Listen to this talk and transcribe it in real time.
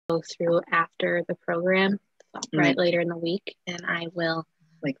through after the program, right later in the week, and I will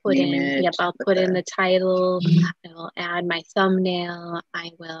like put name in, it. yep, I'll put in the title, I will add my thumbnail, I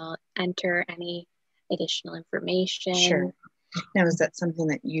will enter any additional information. Sure. Now, is that something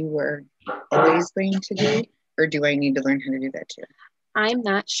that you were always going to do, or do I need to learn how to do that too? I'm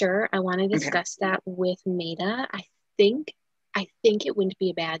not sure. I want to discuss that with Maida. I think it wouldn't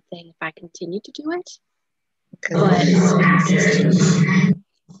be a bad thing if I continue to do it. But,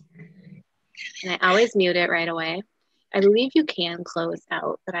 and I always mute it right away. I believe you can close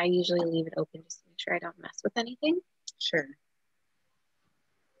out, but I usually leave it open just to make sure I don't mess with anything. Sure.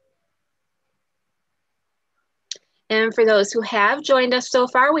 And for those who have joined us so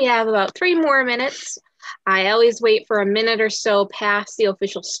far, we have about 3 more minutes. I always wait for a minute or so past the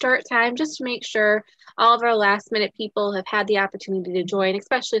official start time just to make sure all of our last minute people have had the opportunity to join,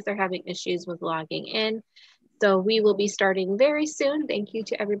 especially if they're having issues with logging in. So we will be starting very soon. Thank you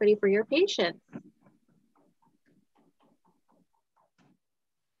to everybody for your patience.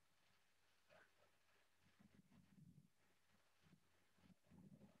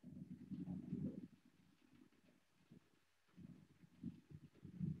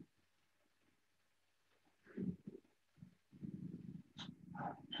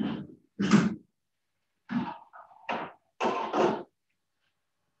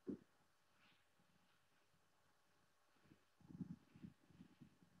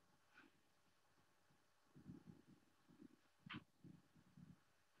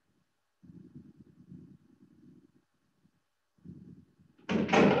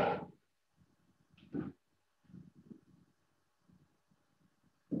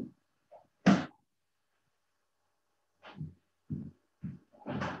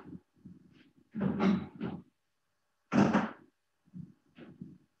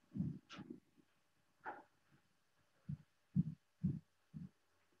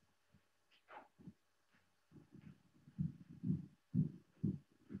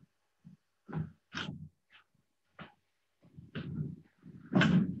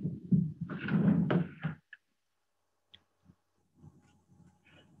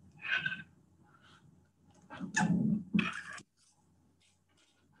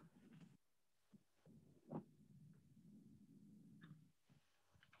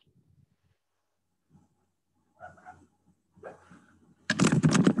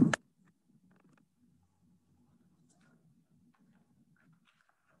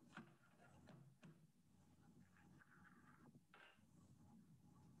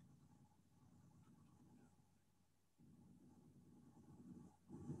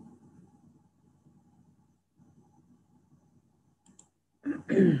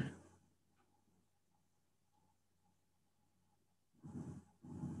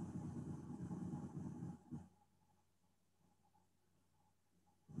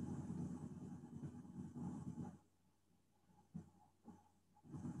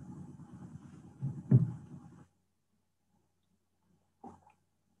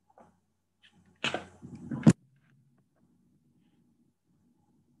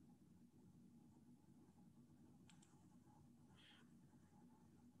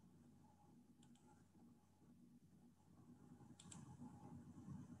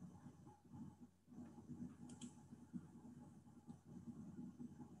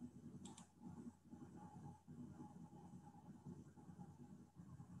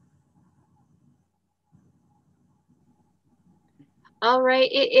 All right,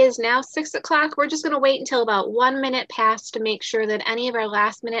 it is now 6 o'clock. We're just going to wait until about 1 minute past to make sure that any of our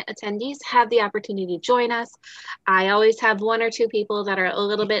last minute attendees have the opportunity to join us. I always have 1 or 2 people that are a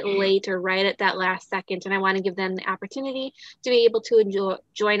little bit late or right at that last second, and I want to give them the opportunity to be able to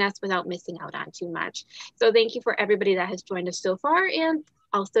join us without missing out on too much. So thank you for everybody that has joined us so far, and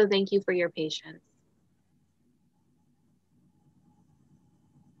also thank you for your patience.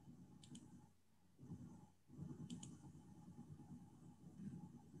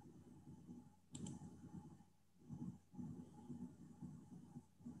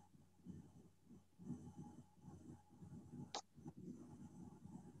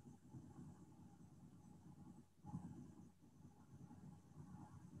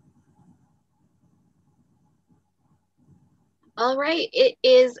 All right, it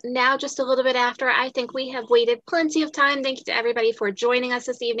is now just a little bit after. I think we have waited plenty of time. Thank you to everybody for joining us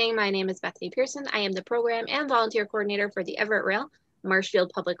this evening. My name is Bethany Pearson. I am the program and volunteer coordinator for the Everett Rail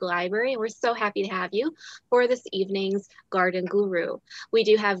Marshfield Public Library. We're so happy to have you for this evening's Garden Guru. We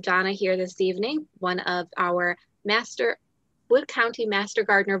do have Donna here this evening, one of our Wood County Master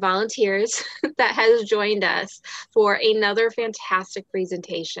Gardener volunteers that has joined us for another fantastic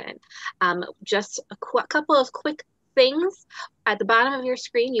presentation. Just a couple of quick things. At the bottom of your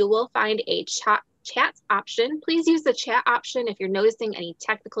screen, you will find a chat option. Please use the chat option if you're noticing any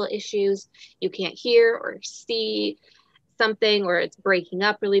technical issues, you can't hear or see something, or it's breaking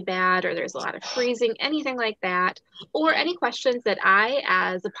up really bad, or there's a lot of freezing, anything like that, or any questions that I,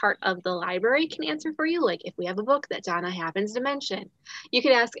 as a part of the library, can answer for you, like if we have a book that Donna happens to mention. You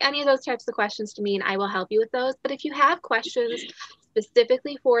can ask any of those types of questions to me and I will help you with those. But if you have questions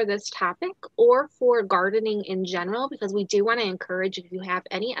specifically for this topic or for gardening in general, because we do want to encourage, if you have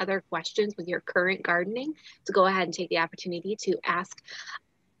any other questions with your current gardening, to go ahead and take the opportunity to ask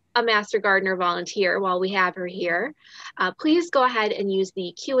a Master Gardener volunteer while we have her here. Please go ahead and use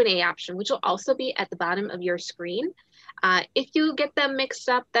the Q&A option, which will also be at the bottom of your screen. If you get them mixed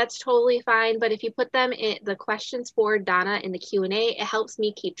up, that's totally fine. But if you put them in the questions for Donna in the Q&A, it helps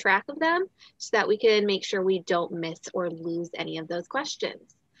me keep track of them so that we can make sure we don't miss or lose any of those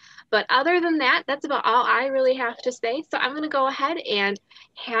questions. But other than that, that's about all I really have to say. So I'm going to go ahead and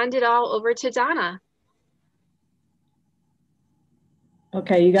hand it all over to Donna.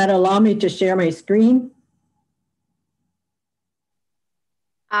 Okay, you got to allow me to share my screen.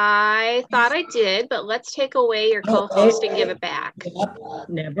 I thought I did, but let's take away your co-host and give it back. Yep.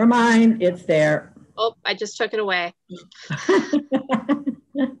 Never mind, it's there. Oh, I just took it away.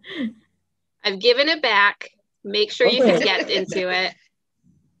 I've given it back. Make sure you can get into it.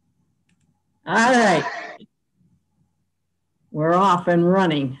 All right. We're off and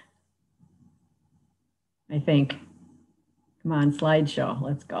running, I think. Come on, slideshow,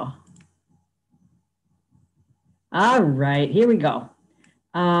 let's go. All right, here we go.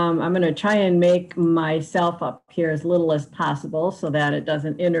 I'm going to try and make myself up here as little as possible so that it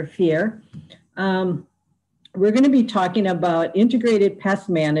doesn't interfere. We're going to be talking about integrated pest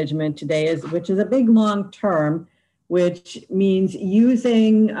management today, which is a big long term, which means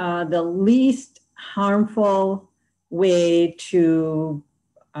using the least harmful way to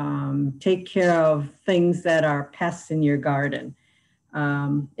take care of things that are pests in your garden.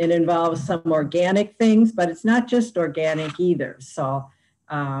 It involves some organic things, but it's not just organic either. So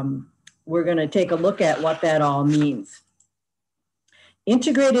we're going to take a look at what that all means.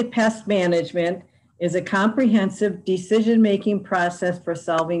 Integrated pest management is a comprehensive decision-making process for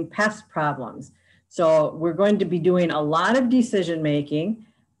solving pest problems. So we're going to be doing a lot of decision-making.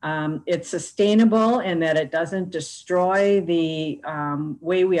 It's sustainable in that it doesn't destroy the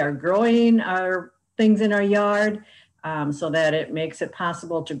way we are growing our things in our yard, so that it makes it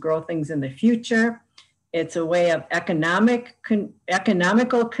possible to grow things in the future. It's a way of economical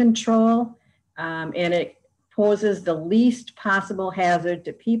control, and it poses the least possible hazard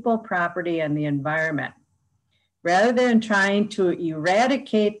to people, property, and the environment. Rather than trying to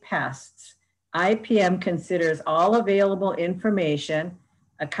eradicate pests, IPM considers all available information,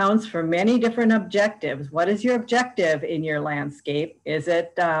 accounts for many different objectives. What is your objective in your landscape? Is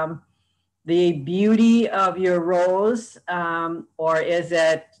it the beauty of your rows, or is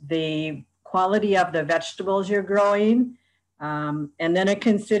it the quality of the vegetables you're growing? And then it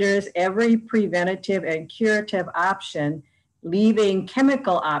considers every preventative and curative option, leaving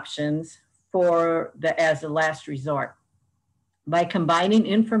chemical options as a last resort. By combining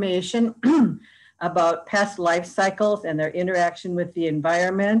information about pest life cycles and their interaction with the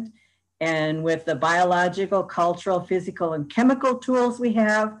environment, and with the biological, cultural, physical, and chemical tools we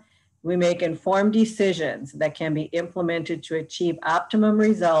have, we make informed decisions that can be implemented to achieve optimum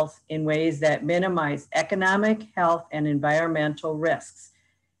results in ways that minimize economic, health, and environmental risks.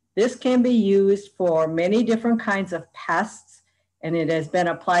 This can be used for many different kinds of pests, and it has been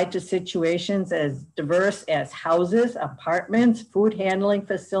applied to situations as diverse as houses, apartments, food handling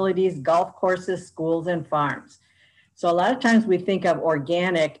facilities, golf courses, schools, and farms. So a lot of times we think of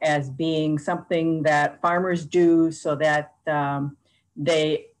organic as being something that farmers do so that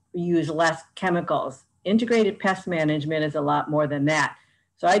they use less chemicals. Integrated pest management is a lot more than that.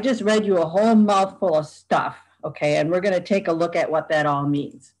 So I just read you a whole mouthful of stuff, okay? And we're going to take a look at what that all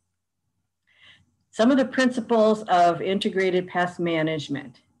means. Some of the principles of integrated pest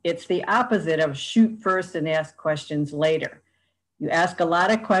management. It's the opposite of shoot first and ask questions later. You ask a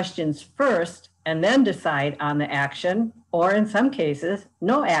lot of questions first and then decide on the action, or in some cases,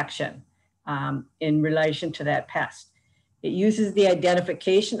 no action in relation to that pest. It uses the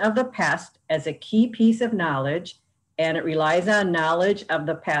identification of the pest as a key piece of knowledge, and it relies on knowledge of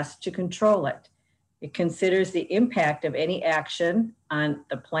the pest to control it. It considers the impact of any action on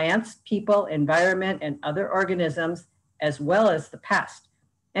the plants, people, environment, and other organisms, as well as the pest.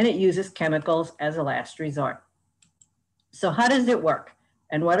 And it uses chemicals as a last resort. So how does it work?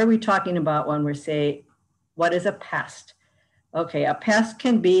 And what are we talking about when we say, what is a pest? Okay, a pest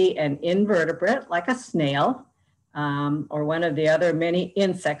can be an invertebrate like a snail, or one of the other many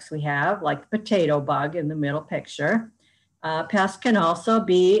insects we have, like the potato bug in the middle picture. Pests can also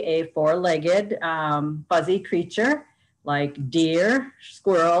be a four-legged fuzzy creature like deer,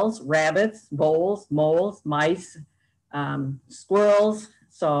 squirrels, rabbits, voles, moles, mice, squirrels.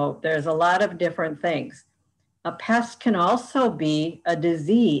 So there's a lot of different things. A pest can also be a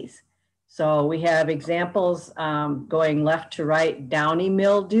disease. So we have examples going left to right, downy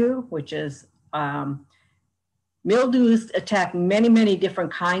mildew, which is mildews attack many, many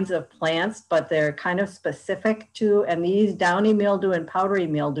different kinds of plants, but they're kind of specific to, and these downy mildew and powdery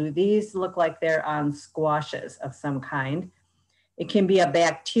mildew, these look like they're on squashes of some kind. It can be a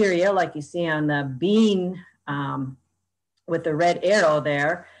bacteria like you see on the bean with the red arrow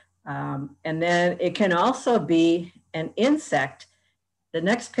there. And then it can also be an insect. The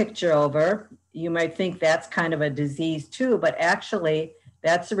next picture over, you might think that's kind of a disease too, but actually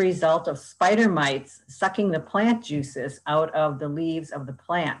that's a result of spider mites sucking the plant juices out of the leaves of the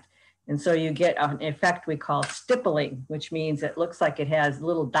plant. And so you get an effect we call stippling, which means it looks like it has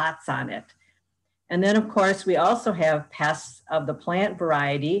little dots on it. And then of course, we also have pests of the plant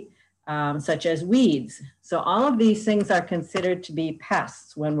variety, such as weeds. So all of these things are considered to be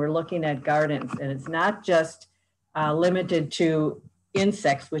pests when we're looking at gardens. And it's not just limited to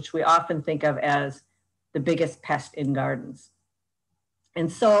insects, which we often think of as the biggest pest in gardens. And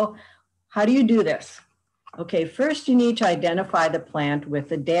so how do you do this? Okay, first you need to identify the plant with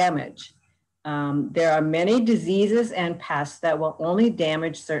the damage. There are many diseases and pests that will only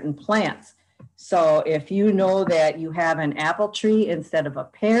damage certain plants. So if you know that you have an apple tree instead of a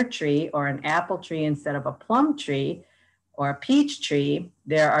pear tree, or an apple tree instead of a plum tree, or a peach tree,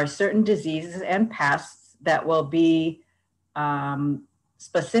 there are certain diseases and pests that will be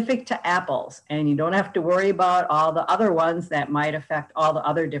specific to apples, and you don't have to worry about all the other ones that might affect all the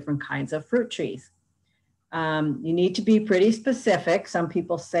other different kinds of fruit trees. You need to be pretty specific. Some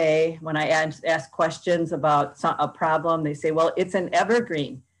people say, when I ask questions about a problem, they say, well, it's an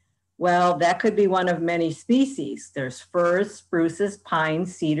evergreen. Well, that could be one of many species. There's firs, spruces,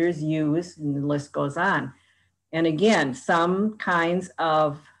 pines, cedars, yews, and the list goes on. And again, some kinds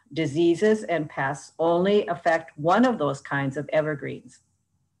of diseases and pests only affect one of those kinds of evergreens.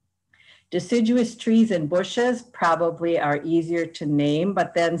 Deciduous trees and bushes probably are easier to name,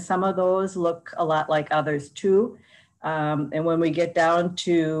 but then some of those look a lot like others too. And when we get down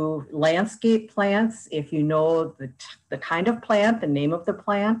to landscape plants, if you know the kind of plant, the name of the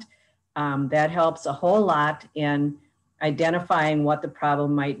plant, that helps a whole lot in identifying what the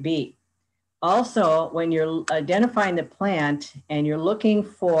problem might be. Also, when you're identifying the plant and you're looking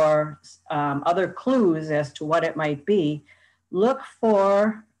for other clues as to what it might be, look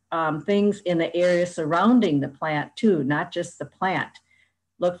for things in the area surrounding the plant too, not just the plant.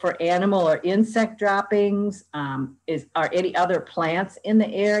 Look for animal or insect droppings. Are any other plants in the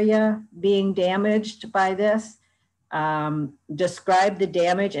area being damaged by this? Describe the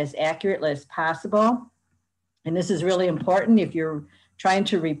damage as accurately as possible. And this is really important if you're trying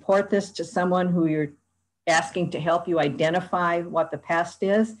to report this to someone who you're asking to help you identify what the pest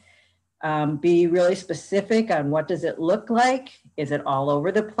is. Be really specific on what does it look like? Is it all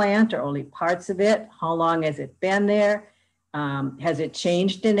over the plant or only parts of it? How long has it been there? Has it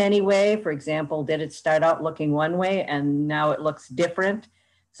changed in any way? For example, did it start out looking one way and now it looks different?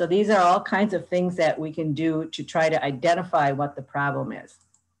 So these are all kinds of things that we can do to try to identify what the problem is.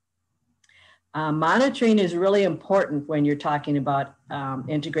 Monitoring is really important when you're talking about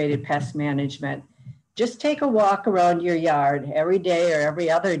integrated pest management. Just take a walk around your yard every day or every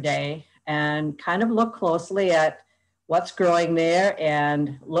other day and kind of look closely at what's growing there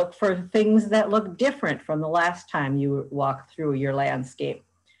and look for things that look different from the last time you walked through your landscape.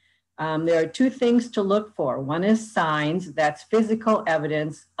 There are two things to look for. One is signs, that's physical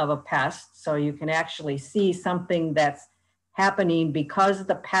evidence of a pest. So you can actually see something that's happening because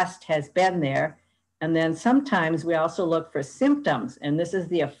the pest has been there. And then sometimes we also look for symptoms, and this is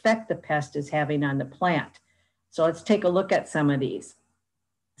the effect the pest is having on the plant. So let's take a look at some of these.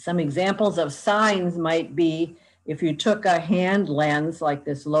 Some examples of signs might be if you took a hand lens like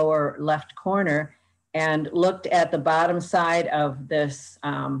this lower left corner and looked at the bottom side of this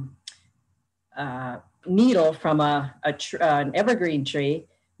needle from an evergreen tree,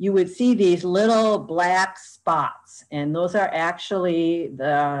 you would see these little black spots, and those are actually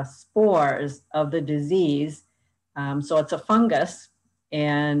the spores of the disease. So it's a fungus,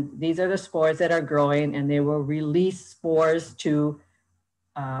 and these are the spores that are growing, and they will release spores to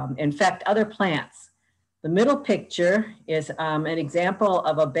infect other plants. The middle picture is an example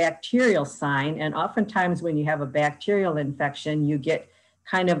of a bacterial sign, and oftentimes when you have a bacterial infection, you get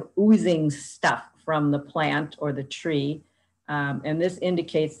kind of oozing stuff from the plant or the tree. And this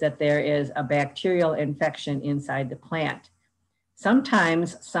indicates that there is a bacterial infection inside the plant.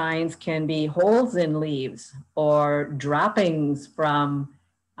 Sometimes signs can be holes in leaves or droppings from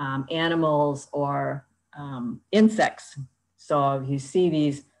animals or insects. So if you see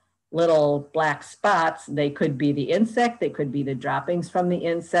these little black spots, they could be the insect, they could be the droppings from the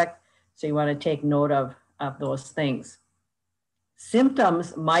insect. So you want to take note of those things.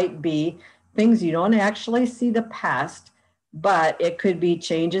 Symptoms might be things you don't actually see the pest, but it could be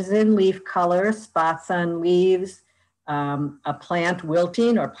changes in leaf color, spots on leaves, a plant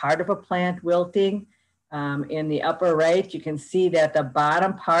wilting or part of a plant wilting. In the upper right, you can see that the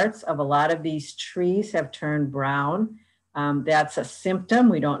bottom parts of a lot of these trees have turned brown. That's a symptom.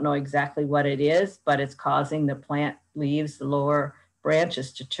 We don't know exactly what it is, but it's causing the plant leaves, the lower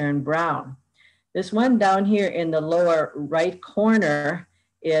branches, to turn brown. This one down here in the lower right corner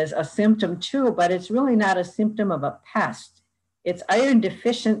is a symptom too, but it's really not a symptom of a pest. It's iron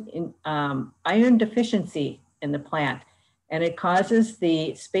deficiency in the plant, and it causes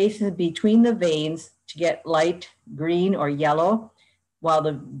the spaces between the veins to get light green or yellow. While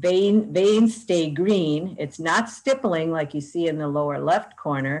the veins stay green, it's not stippling like you see in the lower left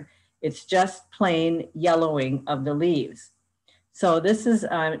corner. It's just plain yellowing of the leaves. So this is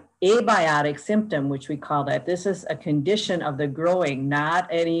an abiotic symptom, which we call that. This is a condition of the growing, not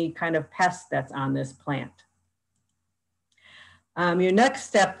any kind of pest that's on this plant. Your next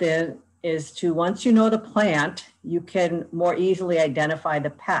step then is to, once you know the plant, you can more easily identify the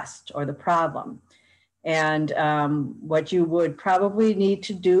pest or the problem. And what you would probably need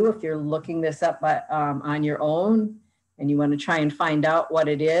to do if you're looking this up on your own and you want to try and find out what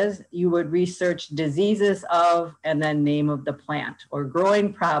it is, you would research diseases of and then name of the plant or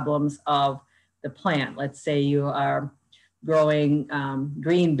growing problems of the plant. Let's say you are growing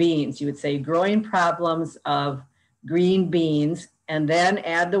green beans. You would say growing problems of green beans and then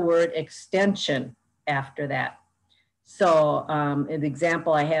add the word extension after that. So an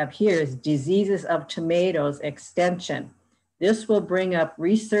example I have here is diseases of tomatoes extension. This will bring up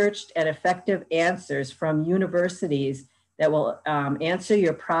researched and effective answers from universities that will answer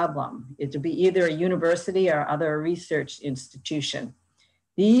your problem. It will be either a university or other research institution.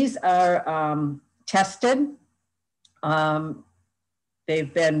 These are tested.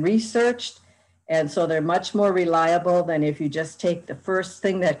 They've been researched, and so they're much more reliable than if you just take the first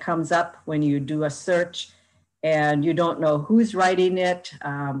thing that comes up when you do a search and you don't know who's writing it,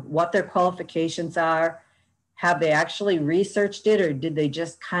 what their qualifications are. Have they actually researched it, or did they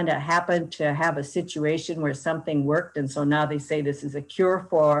just kind of happen to have a situation where something worked and so now they say this is a cure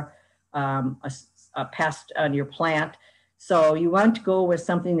for a pest on your plant? So you want to go with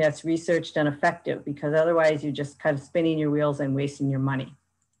something that's researched and effective, because otherwise you're just kind of spinning your wheels and wasting your money.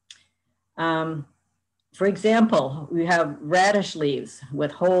 For example, we have radish leaves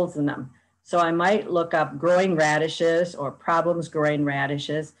with holes in them. So I might look up growing radishes or problems growing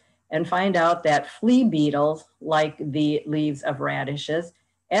radishes and find out that flea beetles like the leaves of radishes,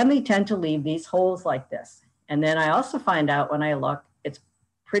 and they tend to leave these holes like this. And then I also find out when I look, it's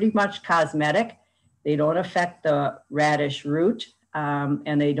pretty much cosmetic. They don't affect the radish root,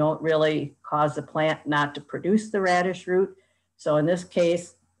 and they don't really cause the plant not to produce the radish root. So in this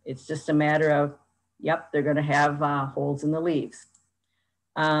case, it's just a matter of, yep, they're gonna have holes in the leaves.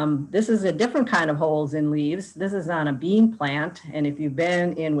 This is a different kind of holes in leaves. This is on a bean plant. And if you've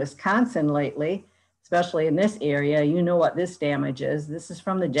been in Wisconsin lately, especially in this area, you know what this damage is. This is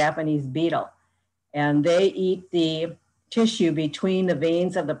from the Japanese beetle. And they eat the tissue between the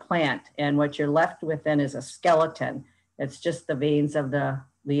veins of the plant. And what you're left with then is a skeleton. It's just the veins of the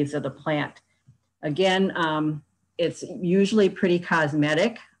leaves of the plant. Again, it's usually pretty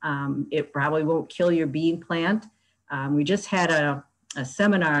cosmetic. It probably won't kill your bean plant. We just had a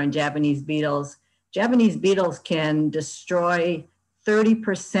seminar on Japanese beetles. Japanese beetles can destroy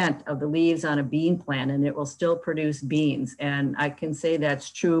 30% of the leaves on a bean plant and it will still produce beans. And I can say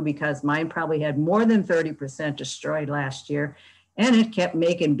that's true because mine probably had more than 30% destroyed last year, and it kept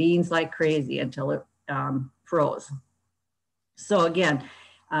making beans like crazy until it froze. So again,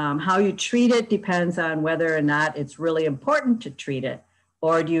 how you treat it depends on whether or not it's really important to treat it,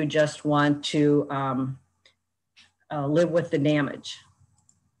 or do you just want to live with the damage.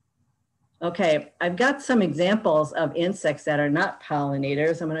 Okay, I've got some examples of insects that are not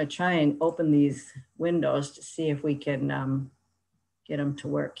pollinators. I'm going to try and open these windows to see if we can get them to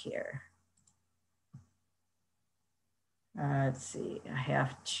work here. Let's see, I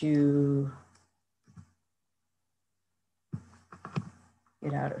have to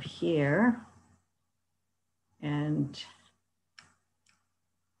get out of here and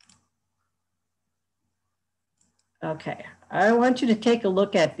Okay, I want you to take a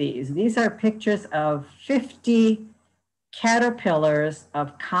look at these. These are pictures of 50 caterpillars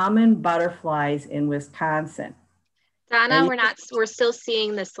of common butterflies in Wisconsin. Donna, we're still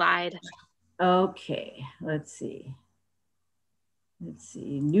seeing the slide. Okay, let's see. Let's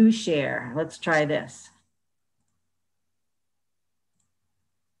see, new share. Let's try this.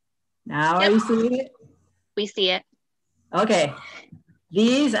 Now are you seeing it? We see it. Okay,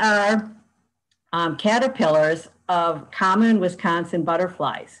 these are caterpillars of common Wisconsin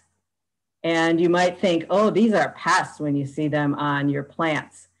butterflies. And you might think, oh, these are pests when you see them on your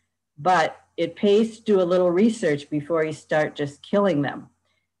plants. But it pays to do a little research before you start just killing them.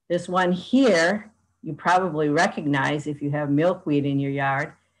 This one here, you probably recognize if you have milkweed in your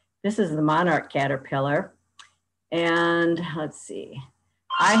yard. This is the monarch caterpillar. And let's see,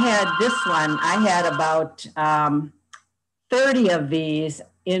 I had this one, I had about 30 of these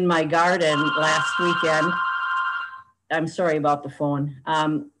in my garden last weekend. I'm sorry about the phone.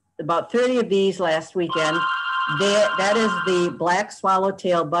 About 30 of these last weekend. That is the black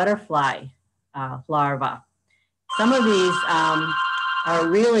swallowtail butterfly larva. Some of these are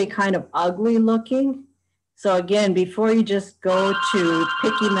really kind of ugly looking. So again, before you just go to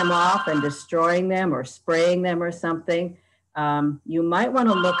picking them off and destroying them or spraying them or something, you might want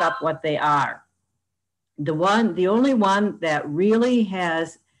to look up what they are. The only one that really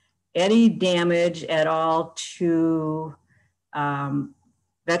has any damage at all to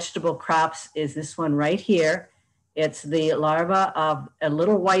vegetable crops is this one right here. It's the larva of a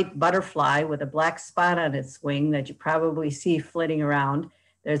little white butterfly with a black spot on its wing that you probably see flitting around.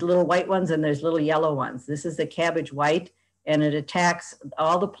 There's little white ones and there's little yellow ones. This is the cabbage white, and it attacks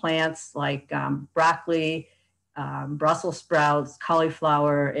all the plants like broccoli, Brussels sprouts,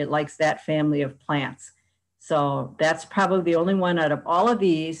 cauliflower. It likes that family of plants. So that's probably the only one out of all of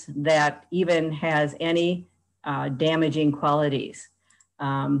these that even has any damaging qualities.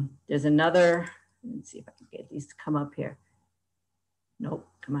 There's another, let's see if I can get these to come up here. Nope,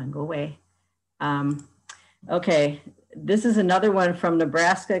 come on, go away. Okay, this is another one from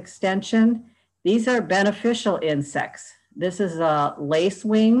Nebraska Extension. These are beneficial insects. This is a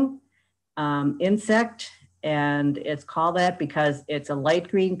lacewing insect, and it's called that because it's a light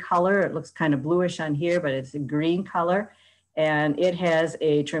green color. It looks kind of bluish on here, but it's a green color. And it has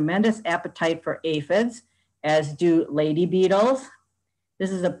a tremendous appetite for aphids, as do lady beetles. This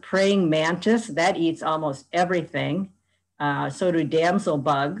is a praying mantis that eats almost everything. So do damsel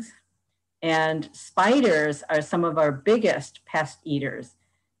bugs. And spiders are some of our biggest pest eaters.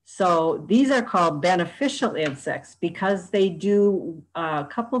 So these are called beneficial insects because they do a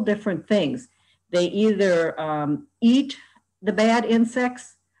couple different things. They either eat the bad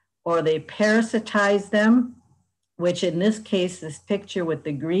insects or they parasitize them, which in this case, this picture with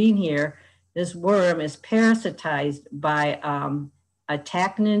the green here, this worm is parasitized by a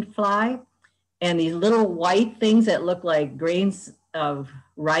tachinid fly. And these little white things that look like grains of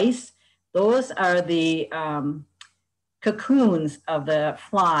rice, those are the cocoons of the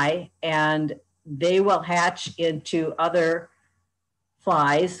fly, and they will hatch into other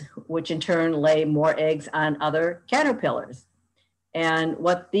flies, which in turn lay more eggs on other caterpillars. And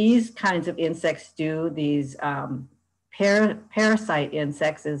what these kinds of insects do, these parasite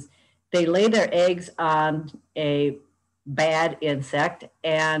insects, is they lay their eggs on a bad insect,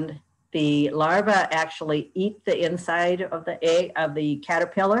 and the larvae actually eat the inside of the egg of the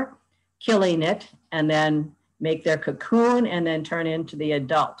caterpillar, killing it, and then make their cocoon and then turn into the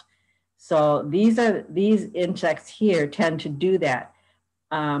adult. So these insects here tend to do that.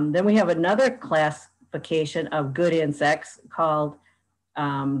 Then we have another classification of good insects called,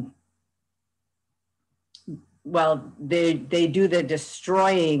 well, they do the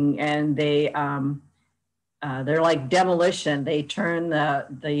destroying, and they're like demolition. They turn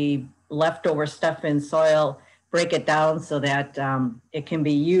the leftover stuff in soil, break it down so that it can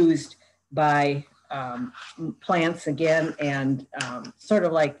be used by plants again, and sort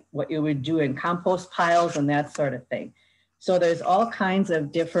of like what you would do in compost piles and that sort of thing. So there's all kinds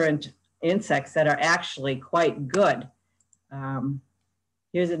of different insects that are actually quite good.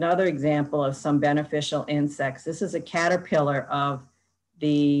 Here's another example of some beneficial insects. This is a caterpillar of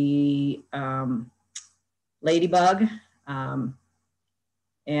the ladybug,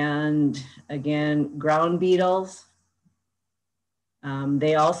 and again, ground beetles.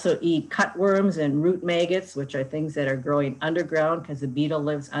 They also eat cutworms and root maggots, which are things that are growing underground because the beetle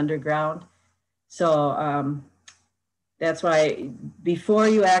lives underground. So that's why before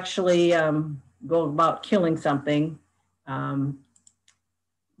you actually go about killing something,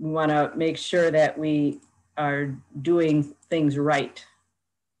 we want to make sure that we are doing things right.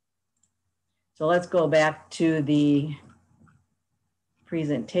 So let's go back to the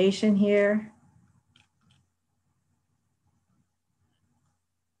presentation here.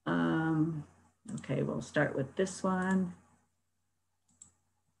 Okay, we'll start with this one.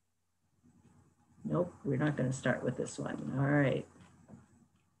 Nope, we're not going to start with this one. All right,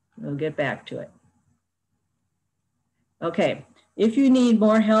 we'll get back to it. Okay, if you need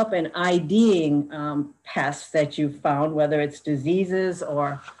more help in IDing pests that you've found, whether it's diseases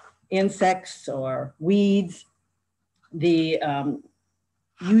or insects or weeds, the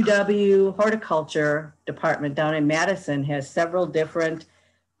UW Horticulture Department down in Madison has several different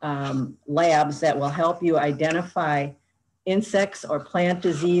labs that will help you identify insects or plant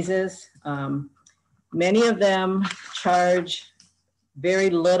diseases. Many of them charge very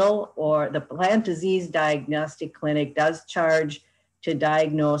little, or the Plant Disease Diagnostic Clinic does charge to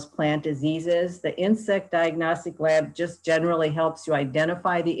diagnose plant diseases. The Insect Diagnostic Lab just generally helps you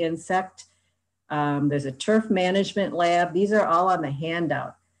identify the insect. There's a turf management lab. These are all on the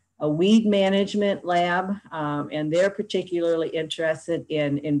handout. A weed management lab, and they're particularly interested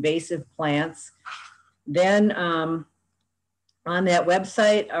in invasive plants. Then on that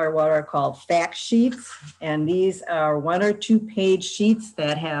website are what are called fact sheets. And these are 1 or 2 page sheets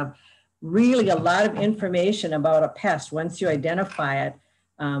that have really a lot of information about a pest once you identify it.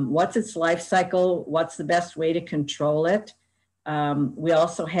 What's its life cycle? What's the best way to control it? We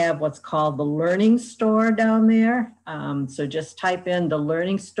also have what's called the Learning Store down there. So just type in the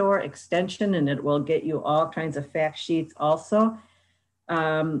Learning Store extension and it will get you all kinds of fact sheets also.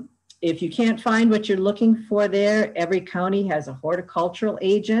 If you can't find what you're looking for there, every county has a horticultural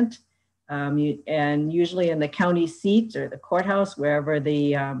agent. And usually in the county seat or the courthouse, wherever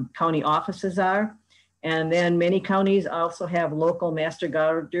the county offices are. And then many counties also have local master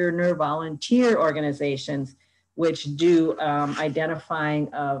gardener volunteer organizations which do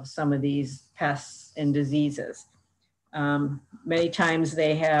identifying of some of these pests and diseases. Many times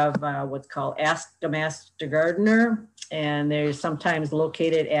they have what's called Ask the Master Gardener, and they're sometimes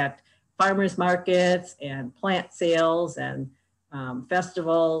located at farmers markets and plant sales and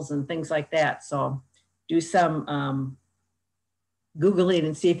festivals and things like that. So do some Googling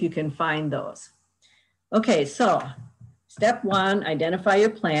and see if you can find those. Okay, so step 1, identify your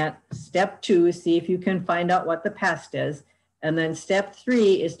plant. Step 2, see if you can find out what the pest is. And then step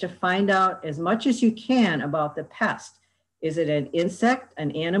 3 is to find out as much as you can about the pest. Is it an insect,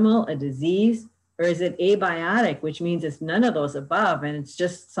 an animal, a disease, or is it abiotic, which means it's none of those above and it's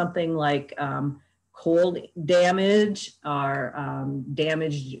just something like cold damage or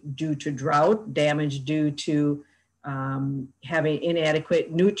damage due to drought, damage due to having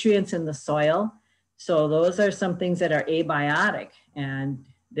inadequate nutrients in the soil. So those are some things that are abiotic and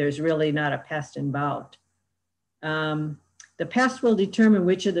there's really not a pest involved. The pest will determine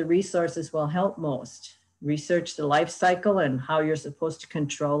which of the resources will help most. Research the life cycle and how you're supposed to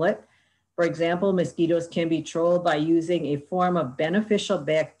control it. For example, mosquitoes can be controlled by using a form of beneficial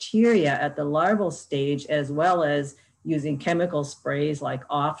bacteria at the larval stage, as well as using chemical sprays like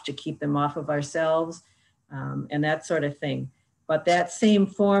off to keep them off of ourselves and that sort of thing. But that same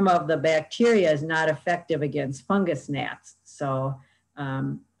form of the bacteria is not effective against fungus gnats. So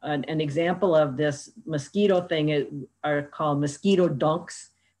an example of this mosquito thing are called mosquito dunks,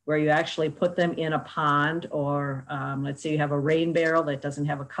 where you actually put them in a pond or let's say you have a rain barrel that doesn't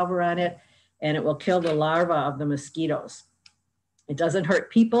have a cover on it, and it will kill the larvae of the mosquitoes. It doesn't hurt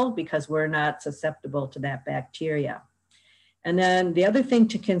people because we're not susceptible to that bacteria. And then the other thing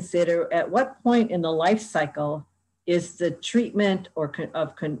to consider, at what point in the life cycle is the treatment or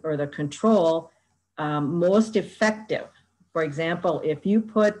the control most effective? For example, if you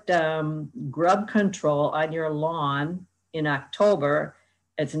put grub control on your lawn in October,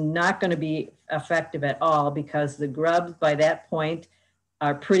 it's not going to be effective at all because the grubs by that point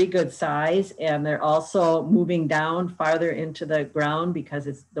are pretty good size and they're also moving down farther into the ground because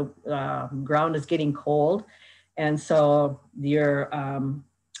it's the ground is getting cold. And so your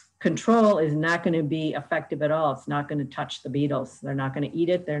control is not going to be effective at all. It's not going to touch the beetles. They're not going to eat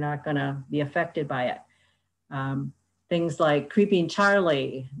it. They're not going to be affected by it. Things like Creeping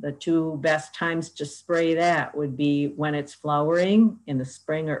Charlie, the 2 best times to spray that would be when it's flowering in the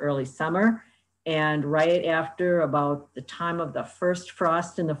spring or early summer, and right after about the time of the first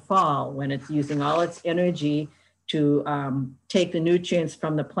frost in the fall, when it's using all its energy to take the nutrients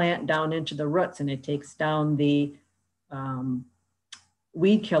from the plant down into the roots, and it takes down the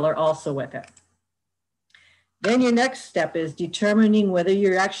weed killer also with it. Then your next step is determining whether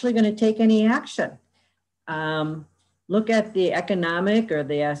you're actually going to take any action. Look at the economic or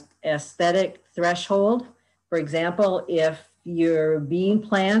the aesthetic threshold. For example, if your bean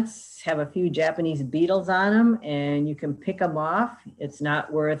plants have a few Japanese beetles on them and you can pick them off, it's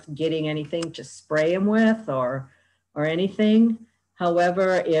not worth getting anything to spray them with or anything.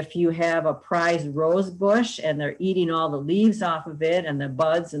 However, if you have a prized rose bush and they're eating all the leaves off of it and the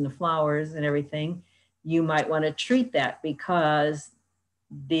buds and the flowers and everything, you might want to treat that, because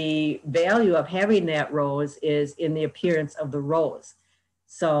the value of having that rose is in the appearance of the rose.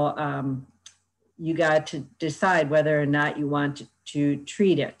 So you got to decide whether or not you want to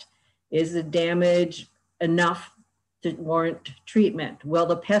treat it. Is the damage enough to warrant treatment? Will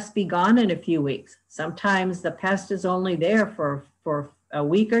the pest be gone in a few weeks? Sometimes the pest is only there for a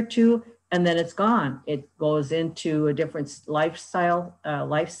week or two and then it's gone. It goes into a different life cycle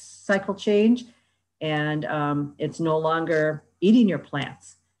change, and it's no longer eating your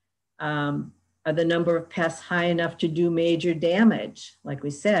plants. Are the number of pests high enough to do major damage? Like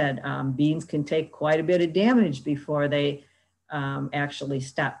we said, beans can take quite a bit of damage before they actually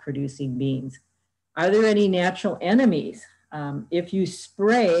stop producing beans. Are there any natural enemies? If you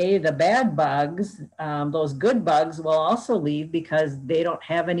spray the bad bugs, those good bugs will also leave because they don't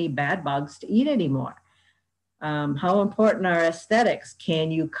have any bad bugs to eat anymore. How important are aesthetics?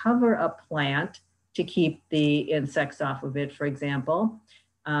 Can you cover a plant to keep the insects off of it, for example,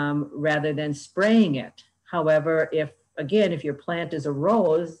 rather than spraying it? However, if your plant is a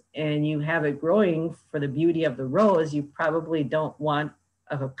rose and you have it growing for the beauty of the rose, you probably don't want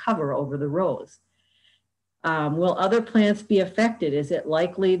a cover over the rose. Will other plants be affected? Is it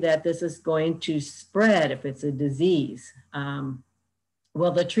likely that this is going to spread if it's a disease?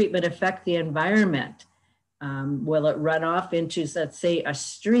 Will the treatment affect the environment? Will it run off into, let's say, a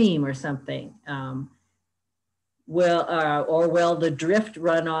stream or something? Will the drift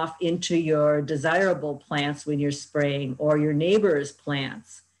run off into your desirable plants when you're spraying, or your neighbor's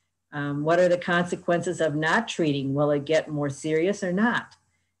plants? What are the consequences of not treating? Will it get more serious or not?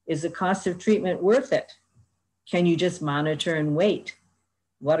 Is the cost of treatment worth it? Can you just monitor and wait?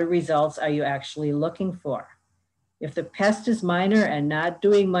 What results are you actually looking for? If the pest is minor and not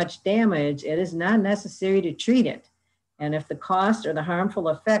doing much damage, it is not necessary to treat it. And if the cost or the harmful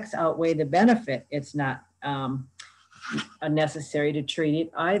effects outweigh the benefit, it's not necessary to treat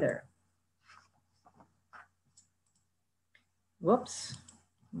it either. Whoops,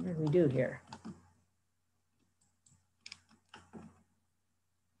 what did we do here?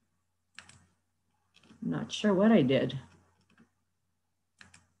 I'm not sure what I did.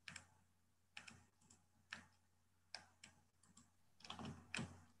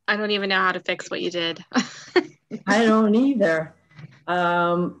 I don't even know how to fix what you did. I don't either.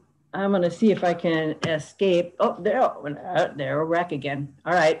 I'm going to see if I can escape. Oh, there, a wreck again.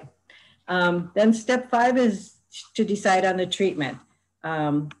 All right. Then step 5 is to decide on the treatment.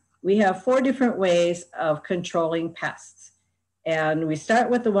 We have 4 different ways of controlling pests. And we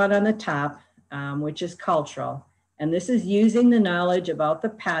start with the one on the top, which is cultural. And this is using the knowledge about the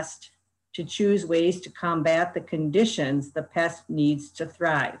pest to choose ways to combat the conditions the pest needs to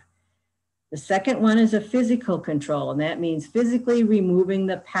thrive. The second one is a physical control, and that means physically removing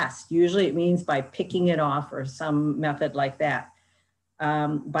the pest. Usually it means by picking it off or some method like that.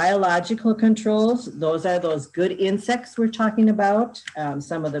 Biological controls, those are those good insects we're talking about,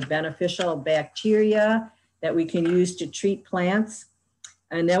 some of the beneficial bacteria that we can use to treat plants.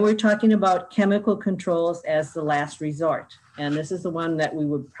 And then we're talking about chemical controls as the last resort. And this is the one that we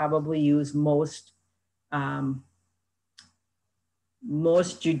would probably use most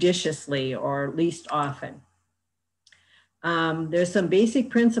judiciously or least often. There's some basic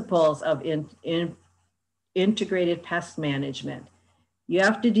principles of integrated pest management. You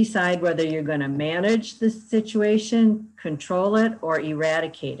have to decide whether you're going to manage the situation, control it, or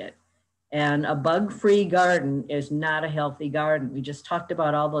eradicate it. And a bug-free garden is not a healthy garden. We just talked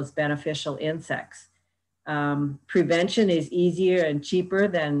about all those beneficial insects. Prevention is easier and cheaper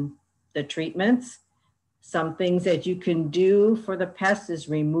than the treatments. Some things that you can do for the pests is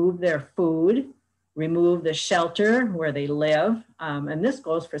remove their food, remove the shelter where they live. And this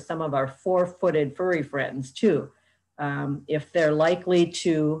goes for some of our 4-footed furry friends too. If they're likely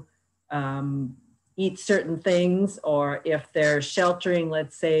to eat certain things, or if they're sheltering,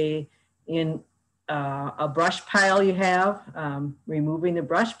 let's say, in a brush pile you have, removing the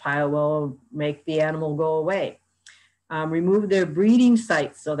brush pile will make the animal go away. Remove their breeding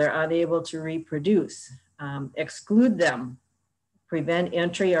sites so they're unable to reproduce. Exclude them. Prevent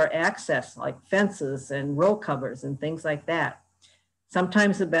entry or access, like fences and row covers and things like that.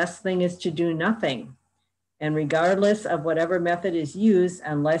 Sometimes the best thing is to do nothing. And regardless of whatever method is used,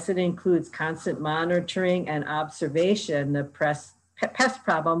 unless it includes constant monitoring and observation, the pest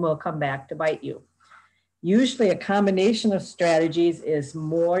problem will come back to bite you. Usually a combination of strategies is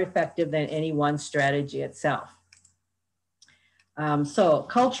more effective than any one strategy itself. So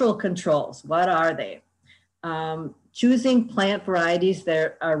cultural controls, what are they? Choosing plant varieties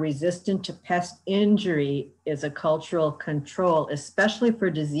that are resistant to pest injury is a cultural control, especially for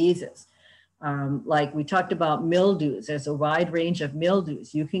diseases. Like we talked about mildews, there's a wide range of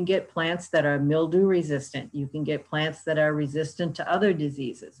mildews. You can get plants that are mildew resistant. You can get plants that are resistant to other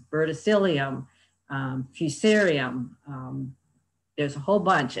diseases, verticillium, fusarium. There's a whole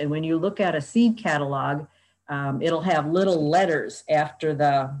bunch. And when you look at a seed catalog, it'll have little letters after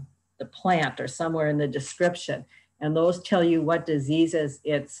the plant or somewhere in the description. And those tell you what diseases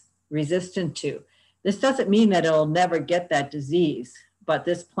it's resistant to. This doesn't mean that it'll never get that disease, but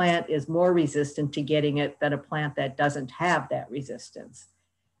this plant is more resistant to getting it than a plant that doesn't have that resistance.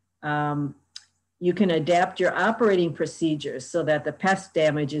 You can adapt your operating procedures so that the pest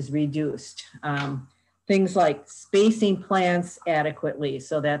damage is reduced. Things like spacing plants adequately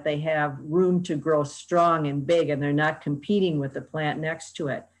so that they have room to grow strong and big and they're not competing with the plant next to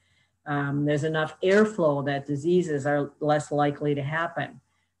it. There's enough airflow that diseases are less likely to happen.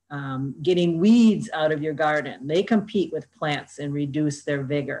 Getting weeds out of your garden, they compete with plants and reduce their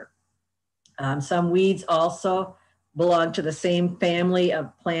vigor. Some weeds also belong to the same family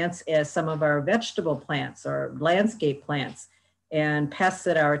of plants as some of our vegetable plants or landscape plants. And pests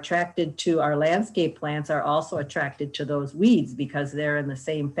that are attracted to our landscape plants are also attracted to those weeds because they're in the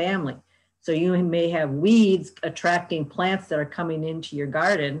same family. So you may have weeds attracting plants that are coming into your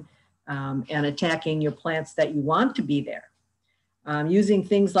garden and attacking your plants that you want to be there. Using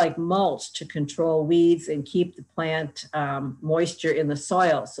things like mulch to control weeds and keep the plant moisture in the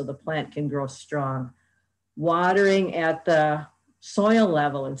soil so the plant can grow strong. Watering at the soil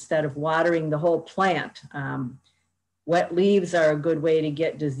level instead of watering the whole plant. Wet leaves are a good way to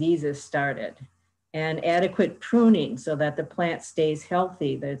get diseases started. And adequate pruning so that the plant stays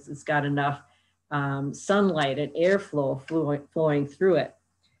healthy, that it's got enough sunlight and airflow flowing through it.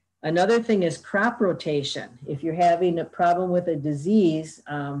 Another thing is crop rotation. If you're having a problem with a disease,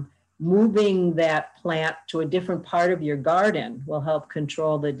 moving that plant to a different part of your garden will help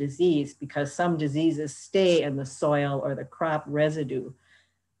control the disease because some diseases stay in the soil or the crop residue.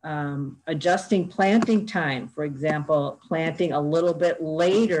 Adjusting planting time, for example, planting a little bit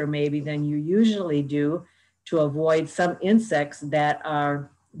later maybe than you usually do to avoid some insects that are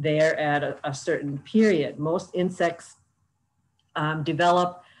there at a certain period. Most insects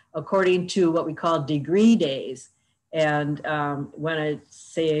develop according to what we call degree days. And when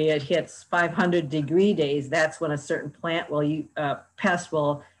it hits 500 degree days, that's when a certain pest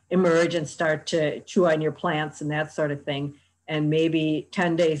will emerge and start to chew on your plants and that sort of thing. And maybe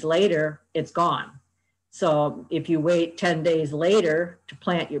 10 days later, it's gone. So if you wait 10 days later to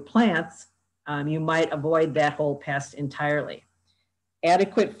plant your plants, you might avoid that whole pest entirely.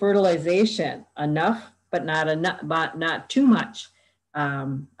 Adequate fertilization, enough, but not too much.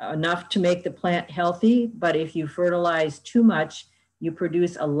 Enough to make the plant healthy, but if you fertilize too much, you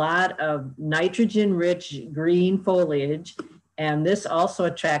produce a lot of nitrogen-rich green foliage, and this also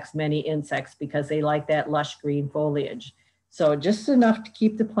attracts many insects because they like that lush green foliage. So just enough to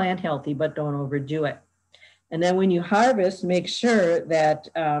keep the plant healthy, but don't overdo it. And then when you harvest, make sure that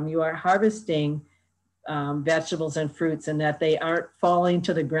you are harvesting vegetables and fruits and that they aren't falling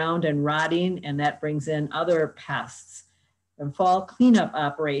to the ground and rotting, and that brings in other pests. And fall cleanup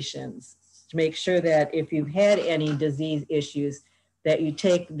operations to make sure that if you've had any disease issues, that you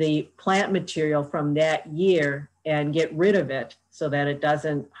take the plant material from that year and get rid of it so that it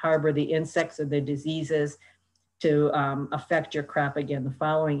doesn't harbor the insects or the diseases to affect your crop again the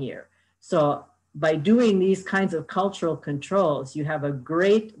following year. So by doing these kinds of cultural controls, you have a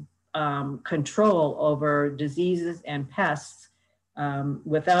great control over diseases and pests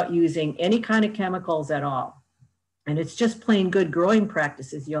without using any kind of chemicals at all. And it's just plain good growing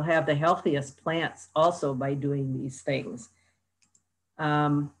practices. You'll have the healthiest plants also by doing these things.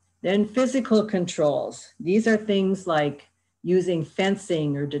 Then physical controls. These are things like using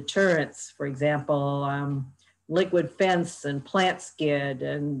fencing or deterrents, for example, liquid fence and plant skid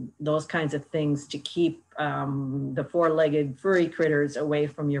and those kinds of things to keep the four-legged furry critters away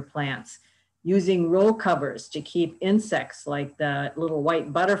from your plants. Using row covers to keep insects like the little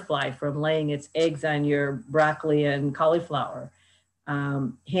white butterfly from laying its eggs on your broccoli and cauliflower.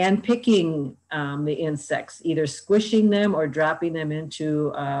 Hand picking the insects, either squishing them or dropping them into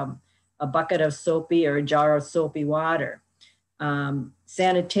a bucket of soapy or a jar of soapy water.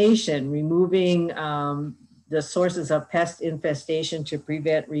 Sanitation, removing the sources of pest infestation to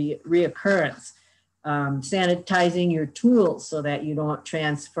prevent reoccurrence. Sanitizing your tools so that you don't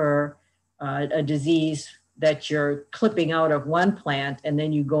transfer a disease that you're clipping out of one plant, and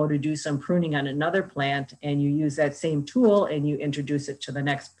then you go to do some pruning on another plant and you use that same tool and you introduce it to the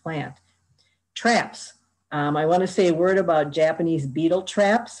next plant. Traps. I want to say a word about Japanese beetle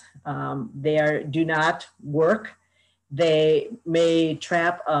traps. They do not work. They may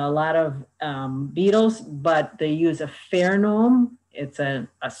trap a lot of beetles, but they use a pheromone. It's a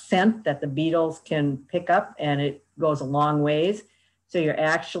scent that the beetles can pick up, and it goes a long ways. So you're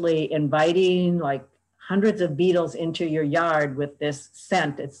actually inviting like hundreds of beetles into your yard with this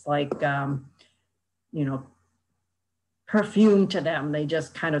scent. It's like, you know, perfume to them. They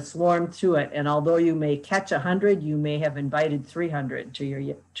just kind of swarm through it. And although you may catch 100, you may have invited 300 to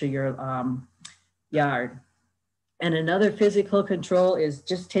your yard. And another physical control is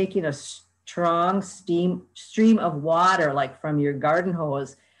just taking a strong stream of water, like from your garden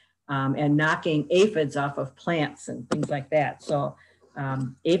hose, and knocking aphids off of plants and things like that. So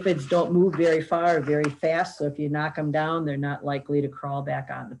aphids don't move very far or very fast. So if you knock them down, they're not likely to crawl back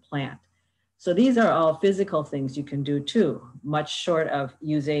on the plant. So these are all physical things you can do too, much short of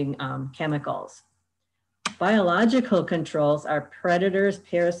using chemicals. Biological controls are predators,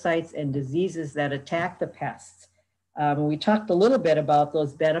 parasites, and diseases that attack the pests. We talked a little bit about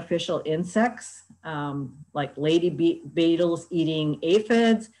those beneficial insects, like lady beetles eating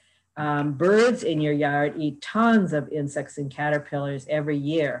aphids. Birds in your yard eat tons of insects and caterpillars every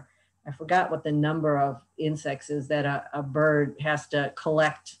year. I forgot what the number of insects is that a bird has to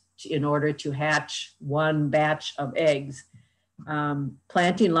collect in order to hatch one batch of eggs.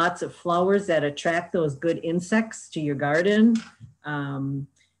 Planting lots of flowers that attract those good insects to your garden.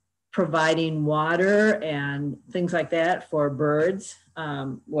 Providing water and things like that for birds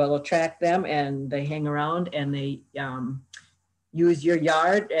will attract them, and they hang around and they use your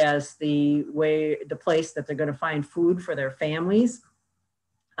yard as the place that they're going to find food for their families.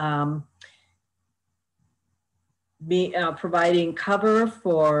 Providing cover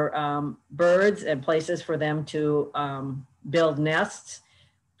for birds and places for them to build nests,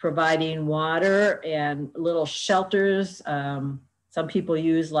 providing water and little shelters. Some people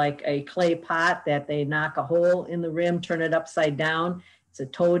use like a clay pot that they knock a hole in the rim, turn it upside down. It's a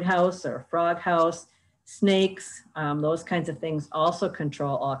toad house or a frog house. Snakes, those kinds of things also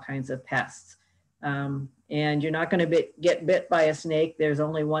control all kinds of pests. And you're not going to get bit by a snake. There's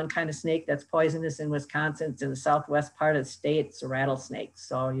only one kind of snake that's poisonous in Wisconsin. It's in the southwest part of the state. It's a rattlesnake.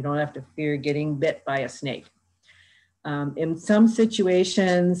 So you don't have to fear getting bit by a snake. In some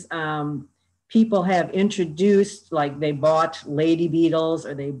situations, people have introduced, like they bought lady beetles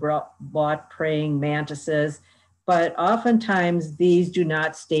or they bought praying mantises, but oftentimes these do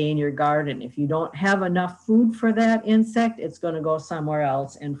not stay in your garden. If you don't have enough food for that insect, it's going to go somewhere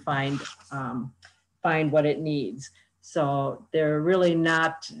else and find what it needs. So they're really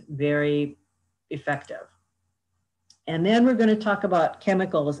not very effective. And then we're going to talk about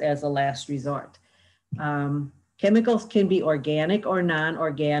chemicals as a last resort. Chemicals can be organic or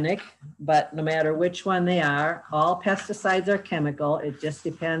non-organic, but no matter which one they are, all pesticides are chemical. It just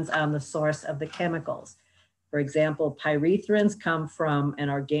depends on the source of the chemicals. For example, pyrethrins come from an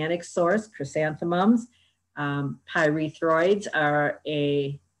organic source, chrysanthemums. Pyrethroids are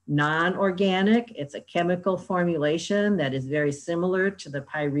a non-organic. It's a chemical formulation that is very similar to the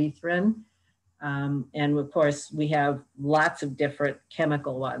pyrethrin. And of course, we have lots of different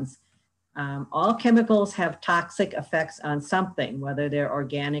chemical ones. All chemicals have toxic effects on something, whether they're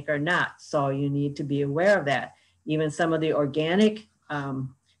organic or not. So you need to be aware of that. Even some of the organic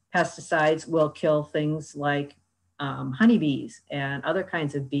pesticides will kill things like honeybees and other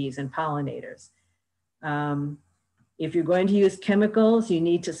kinds of bees and pollinators. If you're going to use chemicals, you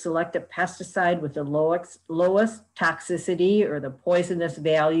need to select a pesticide with the lowest toxicity or the poisonous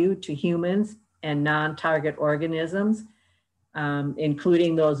value to humans and non-target organisms.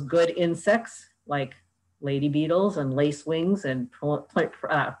 Including those good insects like lady beetles and lacewings and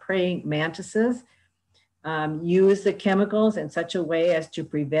praying mantises. Use the chemicals in such a way as to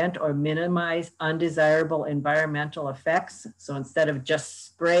prevent or minimize undesirable environmental effects. So instead of just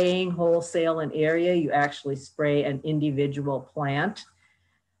spraying wholesale an area, you actually spray an individual plant.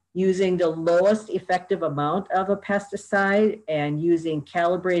 Using the lowest effective amount of a pesticide and using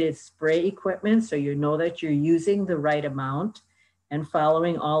calibrated spray equipment so you know that you're using the right amount, and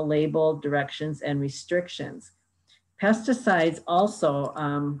following all label directions and restrictions. Pesticides also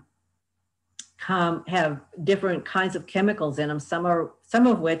have different kinds of chemicals in them, some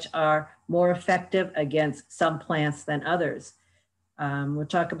of which are more effective against some plants than others. We'll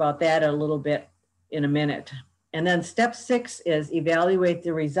talk about that a little bit in a minute. And then step 6 is evaluate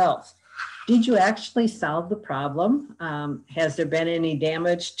the results. did you actually solve the problem? Has there been any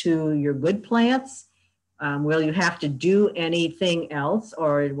damage to your good plants? Will you have to do anything else,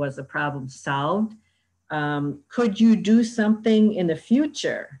 or was the problem solved? Could you do something in the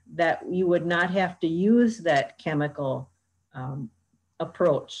future that you would not have to use that chemical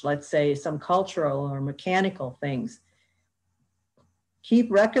approach, let's say some cultural or mechanical things?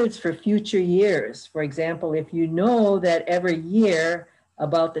 Keep records for future years. For example, if you know that every year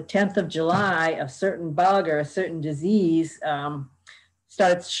about the 10th of July, a certain bug or a certain disease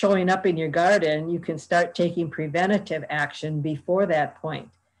starts showing up in your garden, you can start taking preventative action before that point.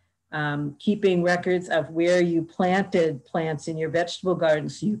 Keeping records of where you planted plants in your vegetable garden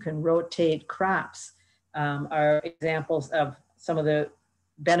so you can rotate crops are examples of some of the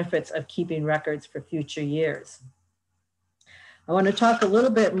benefits of keeping records for future years. I want to talk a little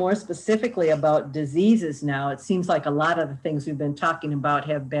bit more specifically about diseases now. It seems like a lot of the things we've been talking about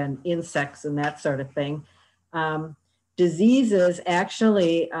have been insects and that sort of thing. Diseases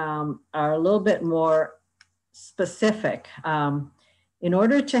actually are a little bit more specific. In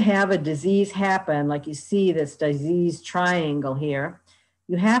order to have a disease happen, like you see this disease triangle here,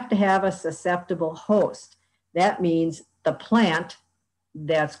 you have to have a susceptible host. That means the plant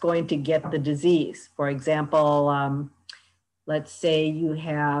that's going to get the disease. For example, let's say you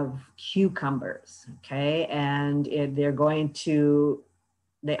have cucumbers, okay? And they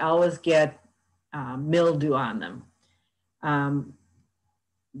always get mildew on them.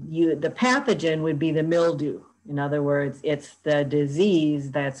 The pathogen would be the mildew. In other words, it's the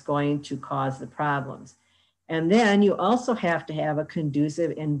disease that's going to cause the problems. And then you also have to have a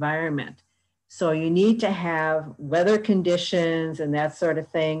conducive environment. So you need to have weather conditions and that sort of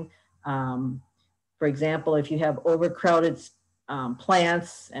thing. For example, if you have overcrowded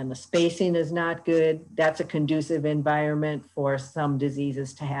plants and the spacing is not good, that's a conducive environment for some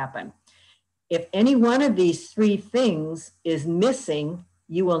diseases to happen. If any one of these three things is missing,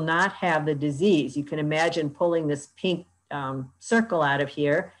 you will not have the disease. You can imagine pulling this pink circle out of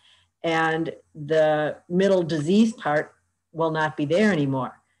here, and the middle disease part will not be there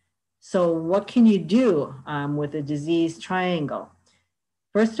anymore. So what can you do with a disease triangle?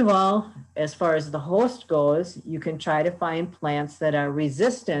 First of all, as far as the host goes, you can try to find plants that are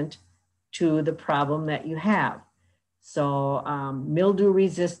resistant to the problem that you have. So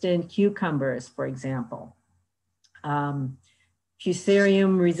mildew-resistant cucumbers, for example.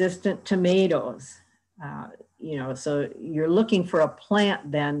 Fusarium-resistant tomatoes. So you're looking for a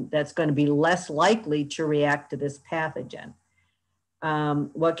plant then that's going to be less likely to react to this pathogen.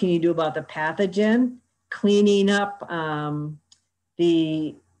 What can you do about the pathogen? Cleaning up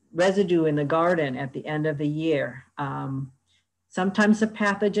the residue in the garden at the end of the year. Sometimes the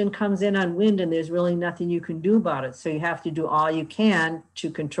pathogen comes in on wind and there's really nothing you can do about it. So you have to do all you can to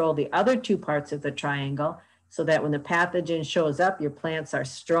control the other two parts of the triangle so that when the pathogen shows up, your plants are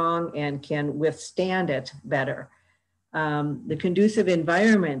strong and can withstand it better. The conducive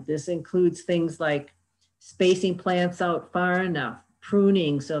environment, this includes things like spacing plants out far enough,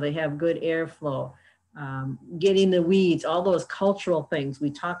 pruning so they have good airflow, getting the weeds, all those cultural things we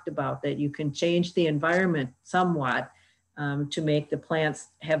talked about that you can change the environment somewhat to make the plants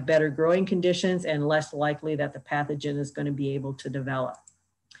have better growing conditions and less likely that the pathogen is going to be able to develop.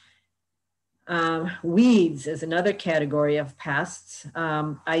 Weeds is another category of pests.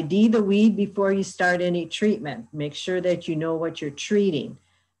 ID the weed before you start any treatment. Make sure that you know what you're treating.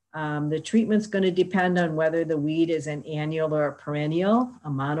 The treatment's going to depend on whether the weed is an annual or a perennial, a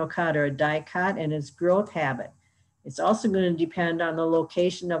monocot or a dicot, and its growth habit. It's also going to depend on the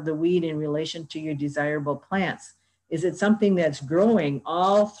location of the weed in relation to your desirable plants. Is it something that's growing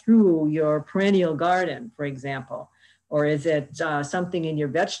all through your perennial garden, for example? Or is it something in your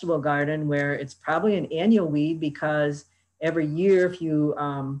vegetable garden where it's probably an annual weed because every year if you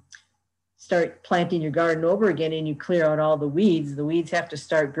start planting your garden over again and you clear out all the weeds have to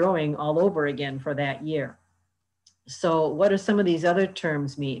start growing all over again for that year. So what do some of these other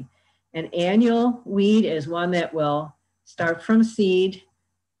terms mean? An annual weed is one that will start from seed,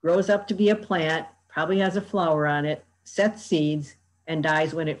 grows up to be a plant, probably has a flower on it, sets seeds, and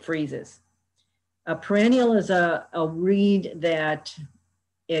dies when it freezes. A perennial is a weed that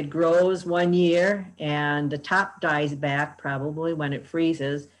it grows 1 year and the top dies back probably when it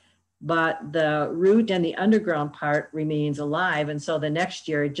freezes, but the root and the underground part remains alive. And so the next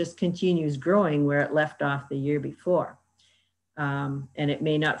year it just continues growing where it left off the year before. And it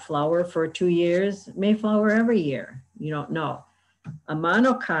may not flower for 2 years, it may flower every year, you don't know. A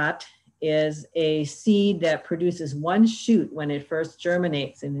monocot is a seed that produces one shoot when it first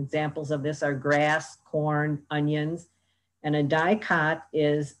germinates. And examples of this are grass, corn, onions. And a dicot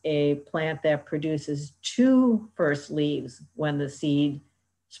is a plant that produces 2 first leaves when the seed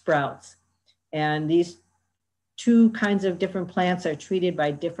sprouts. And these 2 kinds of different plants are treated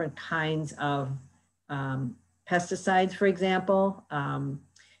by different kinds of pesticides, for example.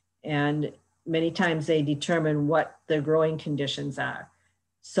 And many times they determine what the growing conditions are.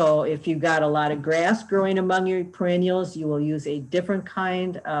 So if you've got a lot of grass growing among your perennials, you will use a different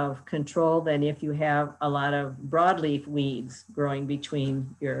kind of control than if you have a lot of broadleaf weeds growing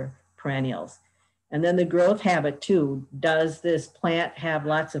between your perennials. And then the growth habit too. Does this plant have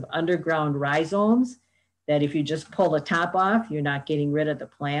lots of underground rhizomes that if you just pull the top off, you're not getting rid of the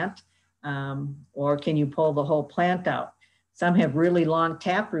plant? Or can you pull the whole plant out? Some have really long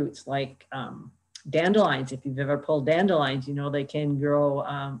tap roots like dandelions. If you've ever pulled dandelions, you know they can grow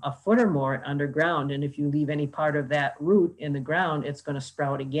a foot or more underground. And if you leave any part of that root in the ground, it's going to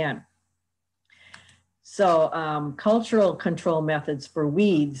sprout again. So cultural control methods for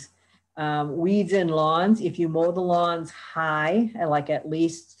weeds. Weeds in lawns, if you mow the lawns high, like at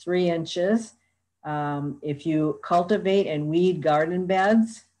least 3 inches, if you cultivate and weed garden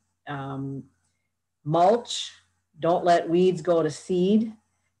beds, mulch, don't let weeds go to seed.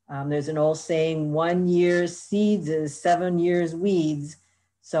 There's an old saying, 1 year's seeds is 7 years weeds.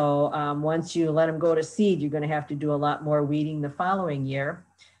 So once you let them go to seed, you're going to have to do a lot more weeding the following year.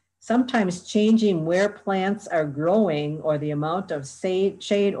 Sometimes changing where plants are growing or the amount of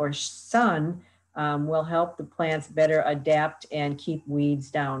shade or sun will help the plants better adapt and keep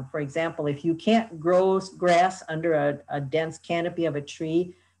weeds down. For example, if you can't grow grass under a dense canopy of a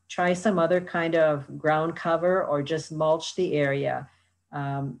tree, try some other kind of ground cover or just mulch the area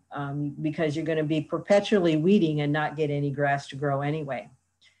because you're going to be perpetually weeding and not get any grass to grow anyway.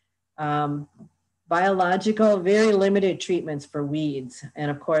 Biological, very limited treatments for weeds.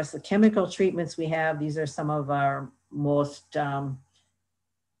 And of course, the chemical treatments we have, these are some of our most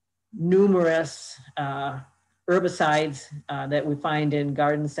numerous herbicides that we find in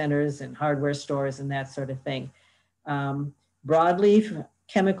garden centers and hardware stores and that sort of thing. Broadleaf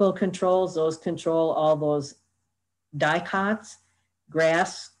chemical controls, those control all those dicots.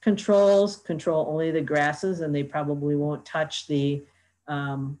 Grass controls control only the grasses, and they probably won't touch the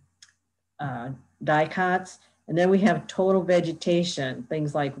dicots. And then we have total vegetation,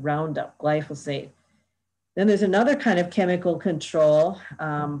 things like Roundup, glyphosate. Then there's another kind of chemical control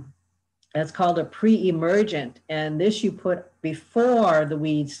that's called a pre-emergent, and this you put before the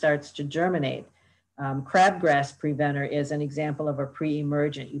weed starts to germinate. Crabgrass preventer is an example of a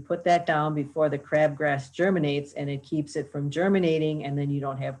pre-emergent. You put that down before the crabgrass germinates and it keeps it from germinating, and then you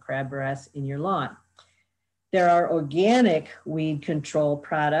don't have crabgrass in your lawn. There are organic weed control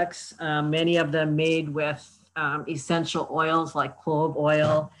products, many of them made with essential oils like clove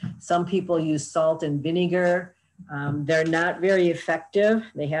oil. Some people use salt and vinegar. They're not very effective.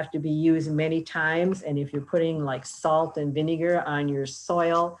 They have to be used many times. And if you're putting like salt and vinegar on your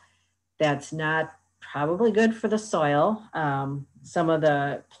soil, that's not probably good for the soil. Some of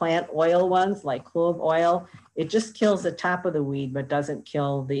the plant oil ones like clove oil, it just kills the top of the weed, but doesn't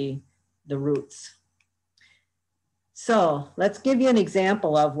kill the roots. So let's give you an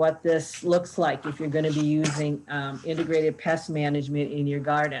example of what this looks like if you're going to be using integrated pest management in your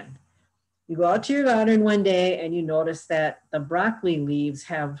garden. You go out to your garden one day and you notice that the broccoli leaves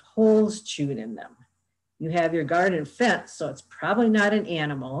have holes chewed in them. You have your garden fenced, so it's probably not an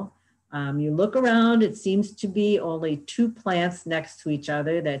animal. You look around, it seems to be only 2 plants next to each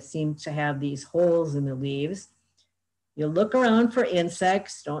other that seem to have these holes in the leaves. You look around for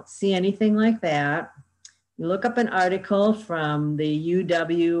insects, don't see anything like that. You look up an article from the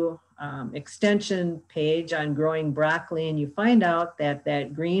UW extension page on growing broccoli, and you find out that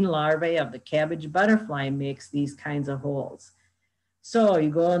that green larvae of the cabbage butterfly makes these kinds of holes. So you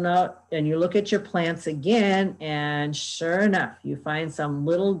go out and you look at your plants again, and sure enough, you find some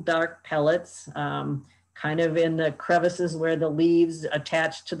little dark pellets kind of in the crevices where the leaves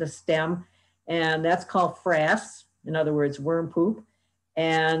attach to the stem, and that's called frass, in other words, worm poop.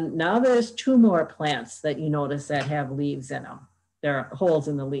 And now there's 2 more plants that you notice that have leaves in them. There are holes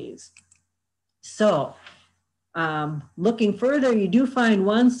in the leaves. So looking further, you do find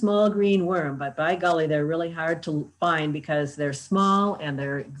 1 small green worm, but by golly, they're really hard to find because they're small and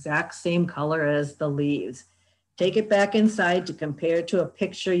they're exact same color as the leaves. Take it back inside to compare to a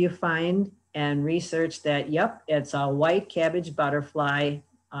picture you find and research that, yep, it's a white cabbage butterfly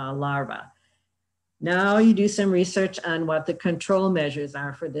larva. Now you do some research on what the control measures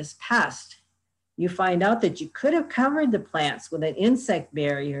are for this pest. You find out that you could have covered the plants with an insect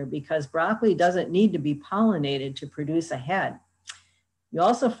barrier because broccoli doesn't need to be pollinated to produce a head. You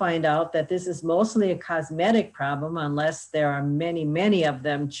also find out that this is mostly a cosmetic problem unless there are many, many of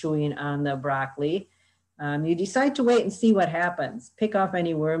them chewing on the broccoli. You decide to wait and see what happens. Pick off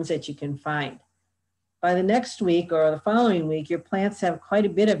any worms that you can find. By the next week or the following week, your plants have quite a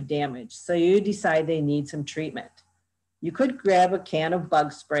bit of damage, so you decide they need some treatment. You could grab a can of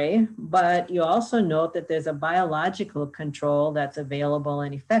bug spray, but you also note that there's a biological control that's available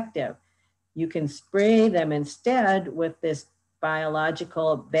and effective. You can spray them instead with this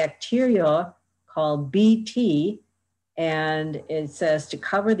biological bacteria called BT, and it says to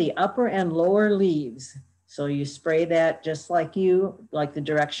cover the upper and lower leaves. So you spray that just like the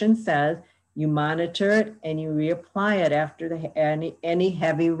direction says. You monitor it and you reapply it after any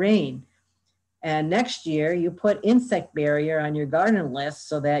heavy rain. And next year you put insect barrier on your garden list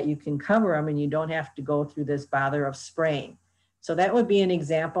so that you can cover them and you don't have to go through this bother of spraying. So that would be an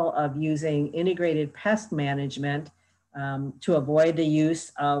example of using integrated pest management to avoid the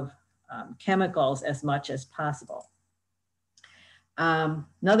use of chemicals as much as possible.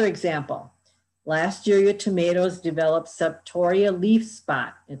 Another example. Last year, your tomatoes developed Septoria leaf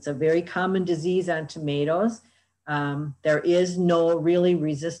spot. It's a very common disease on tomatoes. There is no really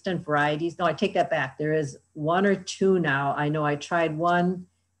resistant varieties. No, I take that back. There is one or two now. I know I tried one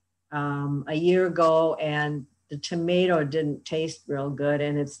a year ago and the tomato didn't taste real good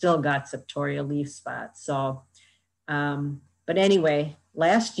and it still got Septoria leaf spot. So, but anyway,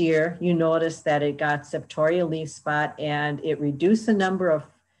 last year you noticed that it got Septoria leaf spot and it reduced the number of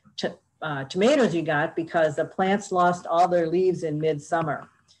tomatoes you got because the plants lost all their leaves in midsummer.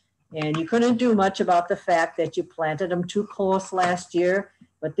 And you couldn't do much about the fact that you planted them too close last year,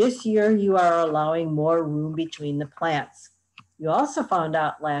 but this year you are allowing more room between the plants. You also found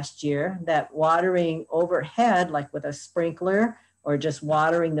out last year that watering overhead, like with a sprinkler or just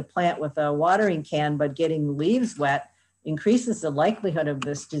watering the plant with a watering can, but getting the leaves wet, increases the likelihood of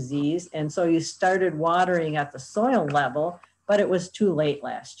this disease. And so you started watering at the soil level, but it was too late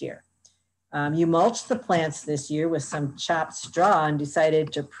last year. You mulched the plants this year with some chopped straw and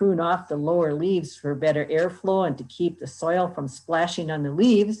decided to prune off the lower leaves for better airflow and to keep the soil from splashing on the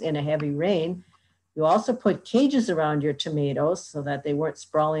leaves in a heavy rain. You also put cages around your tomatoes so that they weren't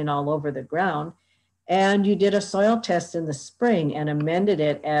sprawling all over the ground. And you did a soil test in the spring and amended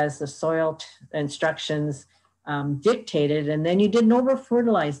it as the soil instructions dictated. And then you didn't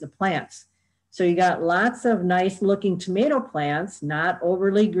over-fertilize the plants. So you got lots of nice looking tomato plants, not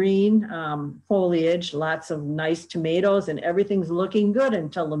overly green foliage, lots of nice tomatoes, and everything's looking good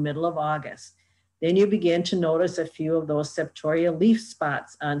until the middle of August. Then you begin to notice a few of those Septoria leaf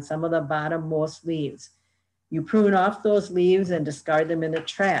spots on some of the bottommost leaves. You prune off those leaves and discard them in the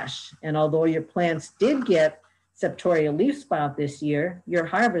trash. And although your plants did get Septoria leaf spot this year, your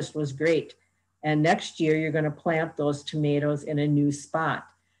harvest was great. And next year you're going to plant those tomatoes in a new spot.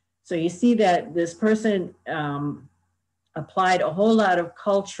 So you see that this person applied a whole lot of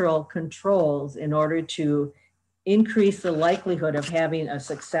cultural controls in order to increase the likelihood of having a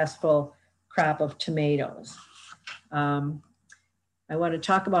successful crop of tomatoes. I want to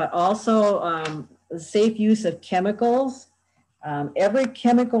talk about also the safe use of chemicals. Every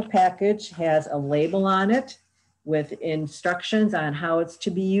chemical package has a label on it with instructions on how it's to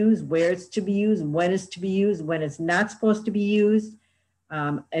be used, where it's to be used, when it's to be used, when it's not supposed to be used.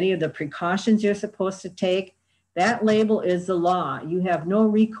 Any of the precautions you're supposed to take. That label is the law. You have no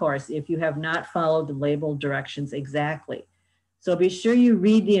recourse if you have not followed the label directions exactly. So be sure you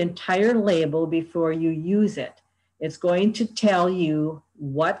read the entire label before you use it. It's going to tell you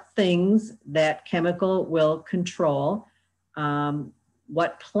what things that chemical will control,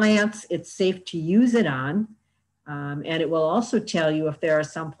 what plants it's safe to use it on, and it will also tell you if there are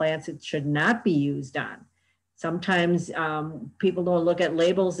some plants it should not be used on. Sometimes people don't look at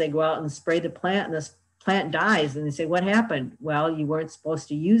labels, they go out and spray the plant and the plant dies and they say, what happened? Well, you weren't supposed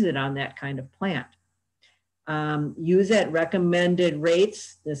to use it on that kind of plant. Use at recommended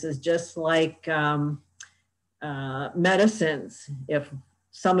rates. This is just like medicines. If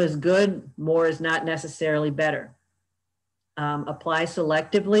some is good, more is not necessarily better. Apply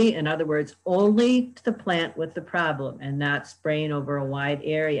selectively, in other words, only to the plant with the problem and not spraying over a wide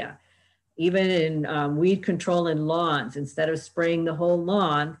area. Even in weed control in lawns, instead of spraying the whole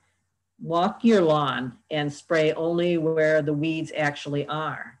lawn, walk your lawn and spray only where the weeds actually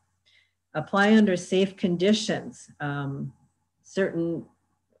are. Apply under safe conditions. If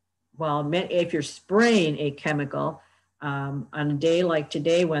you're spraying a chemical on a day like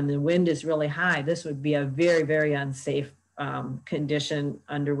today when the wind is really high, this would be a very, very unsafe condition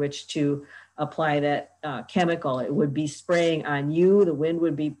under which to apply that chemical. It would be spraying on you. The wind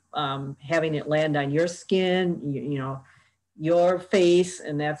would be having it land on your skin. your face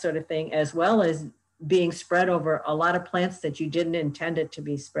and that sort of thing, as well as being spread over a lot of plants that you didn't intend it to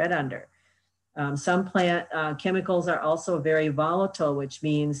be spread under. Some plant chemicals are also very volatile, which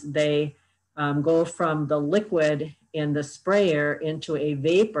means they go from the liquid in the sprayer into a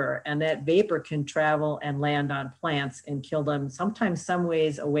vapor, and that vapor can travel and land on plants and kill them, sometimes some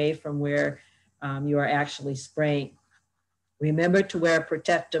ways away from where you are actually spraying. Remember to wear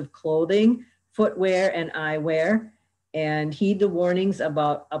protective clothing, footwear, and eyewear, and heed the warnings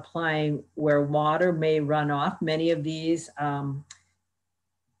about applying where water may run off. Many of these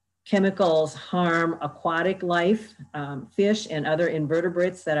chemicals harm aquatic life, fish and other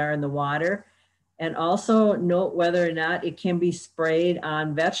invertebrates that are in the water. And also note whether or not it can be sprayed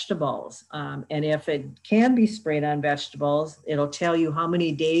on vegetables. And if it can be sprayed on vegetables, it'll tell you how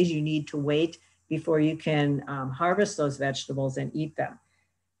many days you need to wait before you can harvest those vegetables and eat them.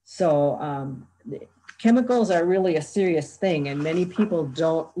 So chemicals are really a serious thing, and many people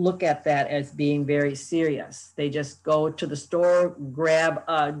don't look at that as being very serious. They just go to the store, grab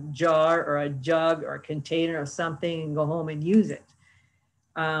a jar or a jug or a container of something and go home and use it.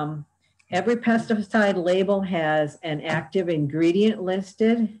 Every pesticide label has an active ingredient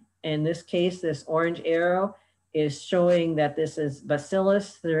listed. In this case, this orange arrow is showing that this is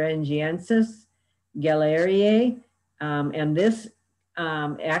Bacillus thuringiensis galeriae, and this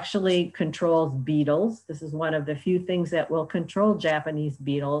actually controls beetles. This is one of the few things that will control Japanese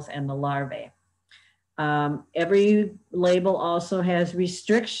beetles and the larvae. Every label also has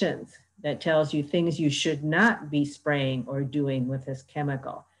restrictions that tells you things you should not be spraying or doing with this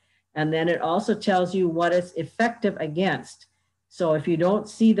chemical. And then it also tells you what it's effective against. So if you don't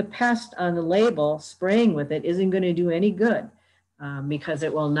see the pest on the label, spraying with it isn't going to do any good because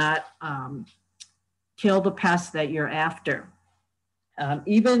it will not kill the pest that you're after.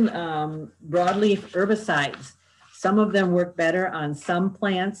 Even broadleaf herbicides, some of them work better on some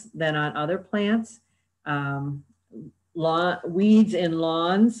plants than on other plants. Weeds in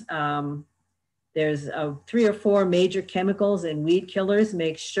lawns, there's 3 or 4 major chemicals in weed killers.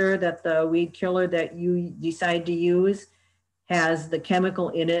 Make sure that the weed killer that you decide to use has the chemical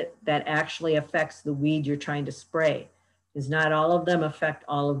in it that actually affects the weed you're trying to spray. Because not all of them affect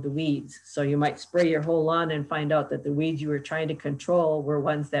all of the weeds. So you might spray your whole lawn and find out that the weeds you were trying to control were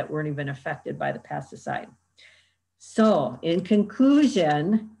ones that weren't even affected by the pesticide. So in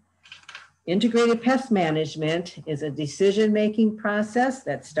conclusion, integrated pest management is a decision-making process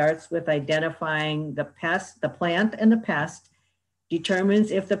that starts with identifying the pest, the plant and the pest,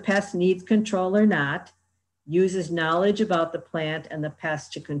 determines if the pest needs control or not, uses knowledge about the plant and the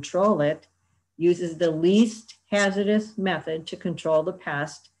pest to control it, uses the least hazardous method to control the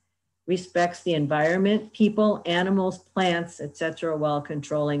pest, respects the environment, people, animals, plants, etc., while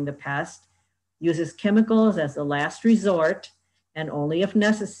controlling the pest, uses chemicals as a last resort and only if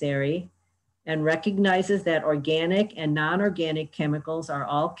necessary, and recognizes that organic and non-organic chemicals are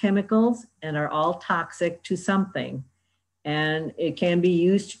all chemicals and are all toxic to something. And it can be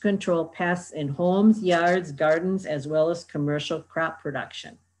used to control pests in homes, yards, gardens, as well as commercial crop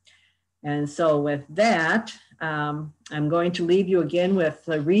production. And so with that, I'm going to leave you again with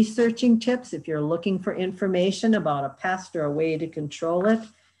the researching tips if you're looking for information about a pest or a way to control it.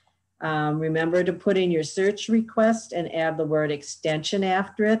 Remember to put in your search request and add the word extension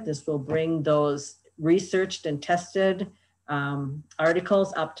after it. This will bring those researched and tested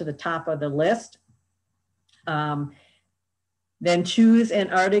articles up to the top of the list. Then choose an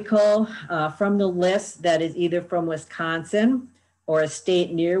article from the list that is either from Wisconsin or a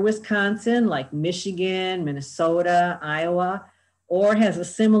state near Wisconsin, like Michigan, Minnesota, Iowa, or has a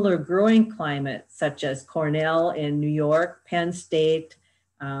similar growing climate, such as Cornell in New York, Penn State,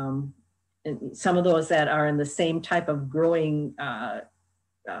 and some of those that are in the same type of growing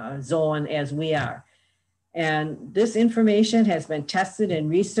zone as we are. And this information has been tested and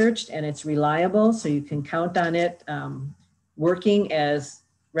researched, and it's reliable, so you can count on it working as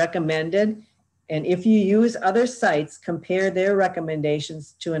recommended. And if you use other sites, compare their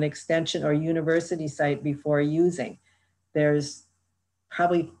recommendations to an extension or university site before using. There's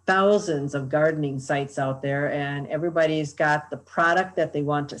probably thousands of gardening sites out there, and everybody's got the product that they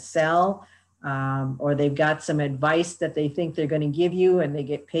want to sell, or they've got some advice that they think they're going to give you, and they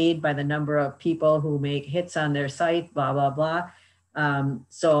get paid by the number of people who make hits on their site, blah, blah, blah.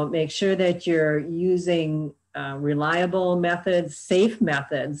 So make sure that you're using reliable methods, safe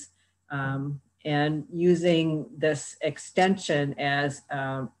methods, and using this extension as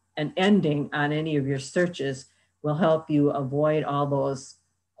an ending on any of your searches will help you avoid all those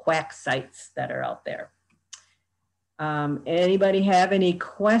quack sites that are out there. Anybody have any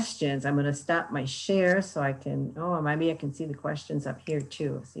questions? I'm going to stop my share so I can, oh, maybe I can see the questions up here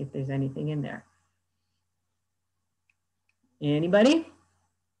too. See if there's anything in there. Anybody?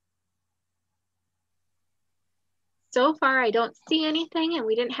 So far, I don't see anything, and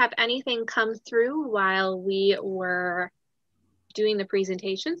we didn't have anything come through while we were doing the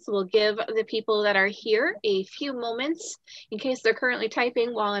presentation. So we'll give the people that are here a few moments in case they're currently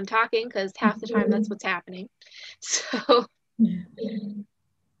typing while I'm talking, because half the time that's what's happening. So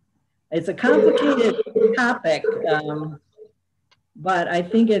it's a complicated topic, but I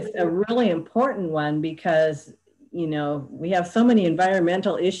think it's a really important one because, you know, we have so many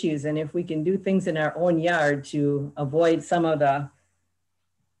environmental issues, and if we can do things in our own yard to avoid some of the,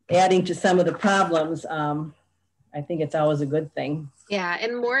 adding to some of the problems, I think it's always a good thing. yeah,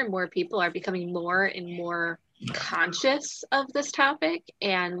 and more people are becoming more and more conscious of this topic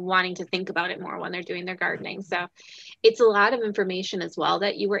and wanting to think about it more when they're doing their gardening. So it's a lot of information as well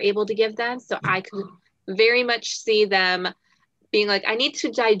that you were able to give them. So I could very much see them being like, I need to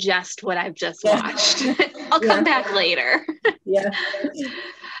digest what I've just watched. I'll come back later. Yeah.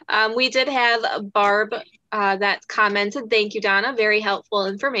 We did have Barb that commented, thank you, Donna, very helpful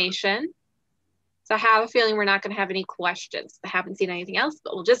information. So I have a feeling we're not going to have any questions. I haven't seen anything else,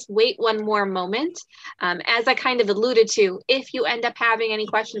 but we'll just wait one more moment. As I kind of alluded to, if you end up having any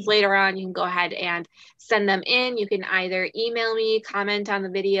questions later on, you can go ahead and send them in. You can either email me, comment on the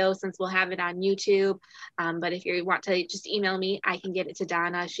video since we'll have it on YouTube. But if you want to just email me, I can get it to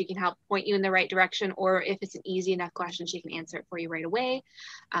Donna. She can help point you in the right direction, or if it's an easy enough question, she can answer it for you right away.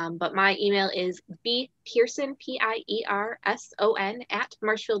 But my email is bpearson, P-I-E-R-S-O-N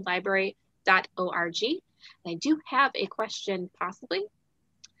 @marshfieldlibrary.org. And I do have a question possibly.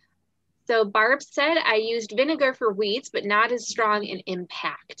 So Barb said, I used vinegar for weeds, but not as strong in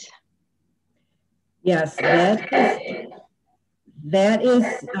impact. Yes, that is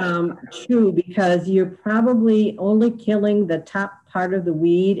true, because you're probably only killing the top part of the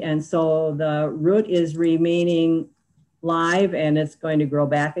weed, and so the root is remaining live and it's going to grow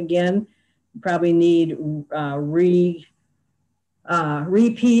back again. You probably need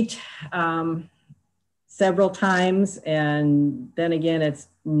repeat several times, and then again, it's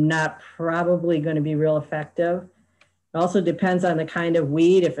not probably going to be real effective. It also depends on the kind of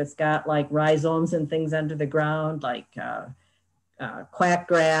weed. If it's got like rhizomes and things under the ground, like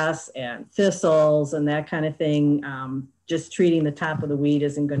quackgrass and thistles and that kind of thing, just treating the top of the weed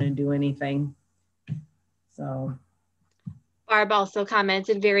isn't going to do anything. So Barb also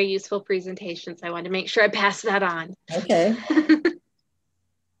commented, very useful presentations. I wanted to make sure I pass that on. Okay.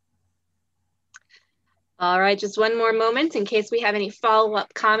 All right, just one more moment in case we have any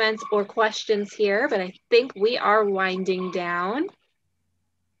follow-up comments or questions here, but I think we are winding down.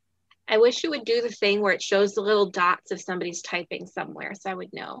 I wish you would do the thing where it shows the little dots if somebody's typing somewhere, so I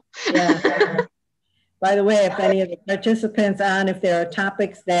would know. Yeah. By the way, if any of the participants on, if there are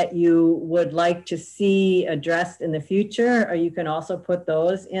topics that you would like to see addressed in the future, or you can also put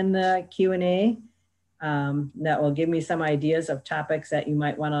those in the Q&A. That will give me some ideas of topics that you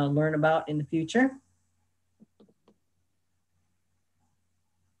might want to learn about in the future.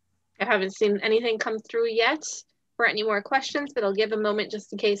 I haven't seen anything come through yet for any more questions, but I'll give a moment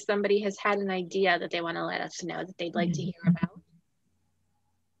just in case somebody has had an idea that they want to let us know that they'd like to hear about.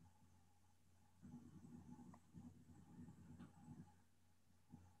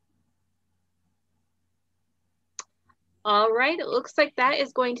 All right, it looks like that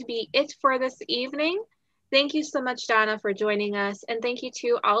is going to be it for this evening. Thank you so much, Donna, for joining us. And thank you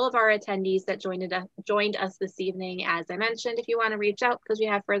to all of our attendees that joined us this evening. As I mentioned, if you want to reach out because we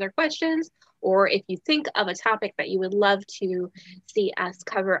have further questions, or if you think of a topic that you would love to see us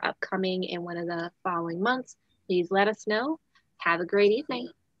cover upcoming in one of the following months, please let us know. Have a great evening.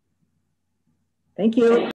 Thank you.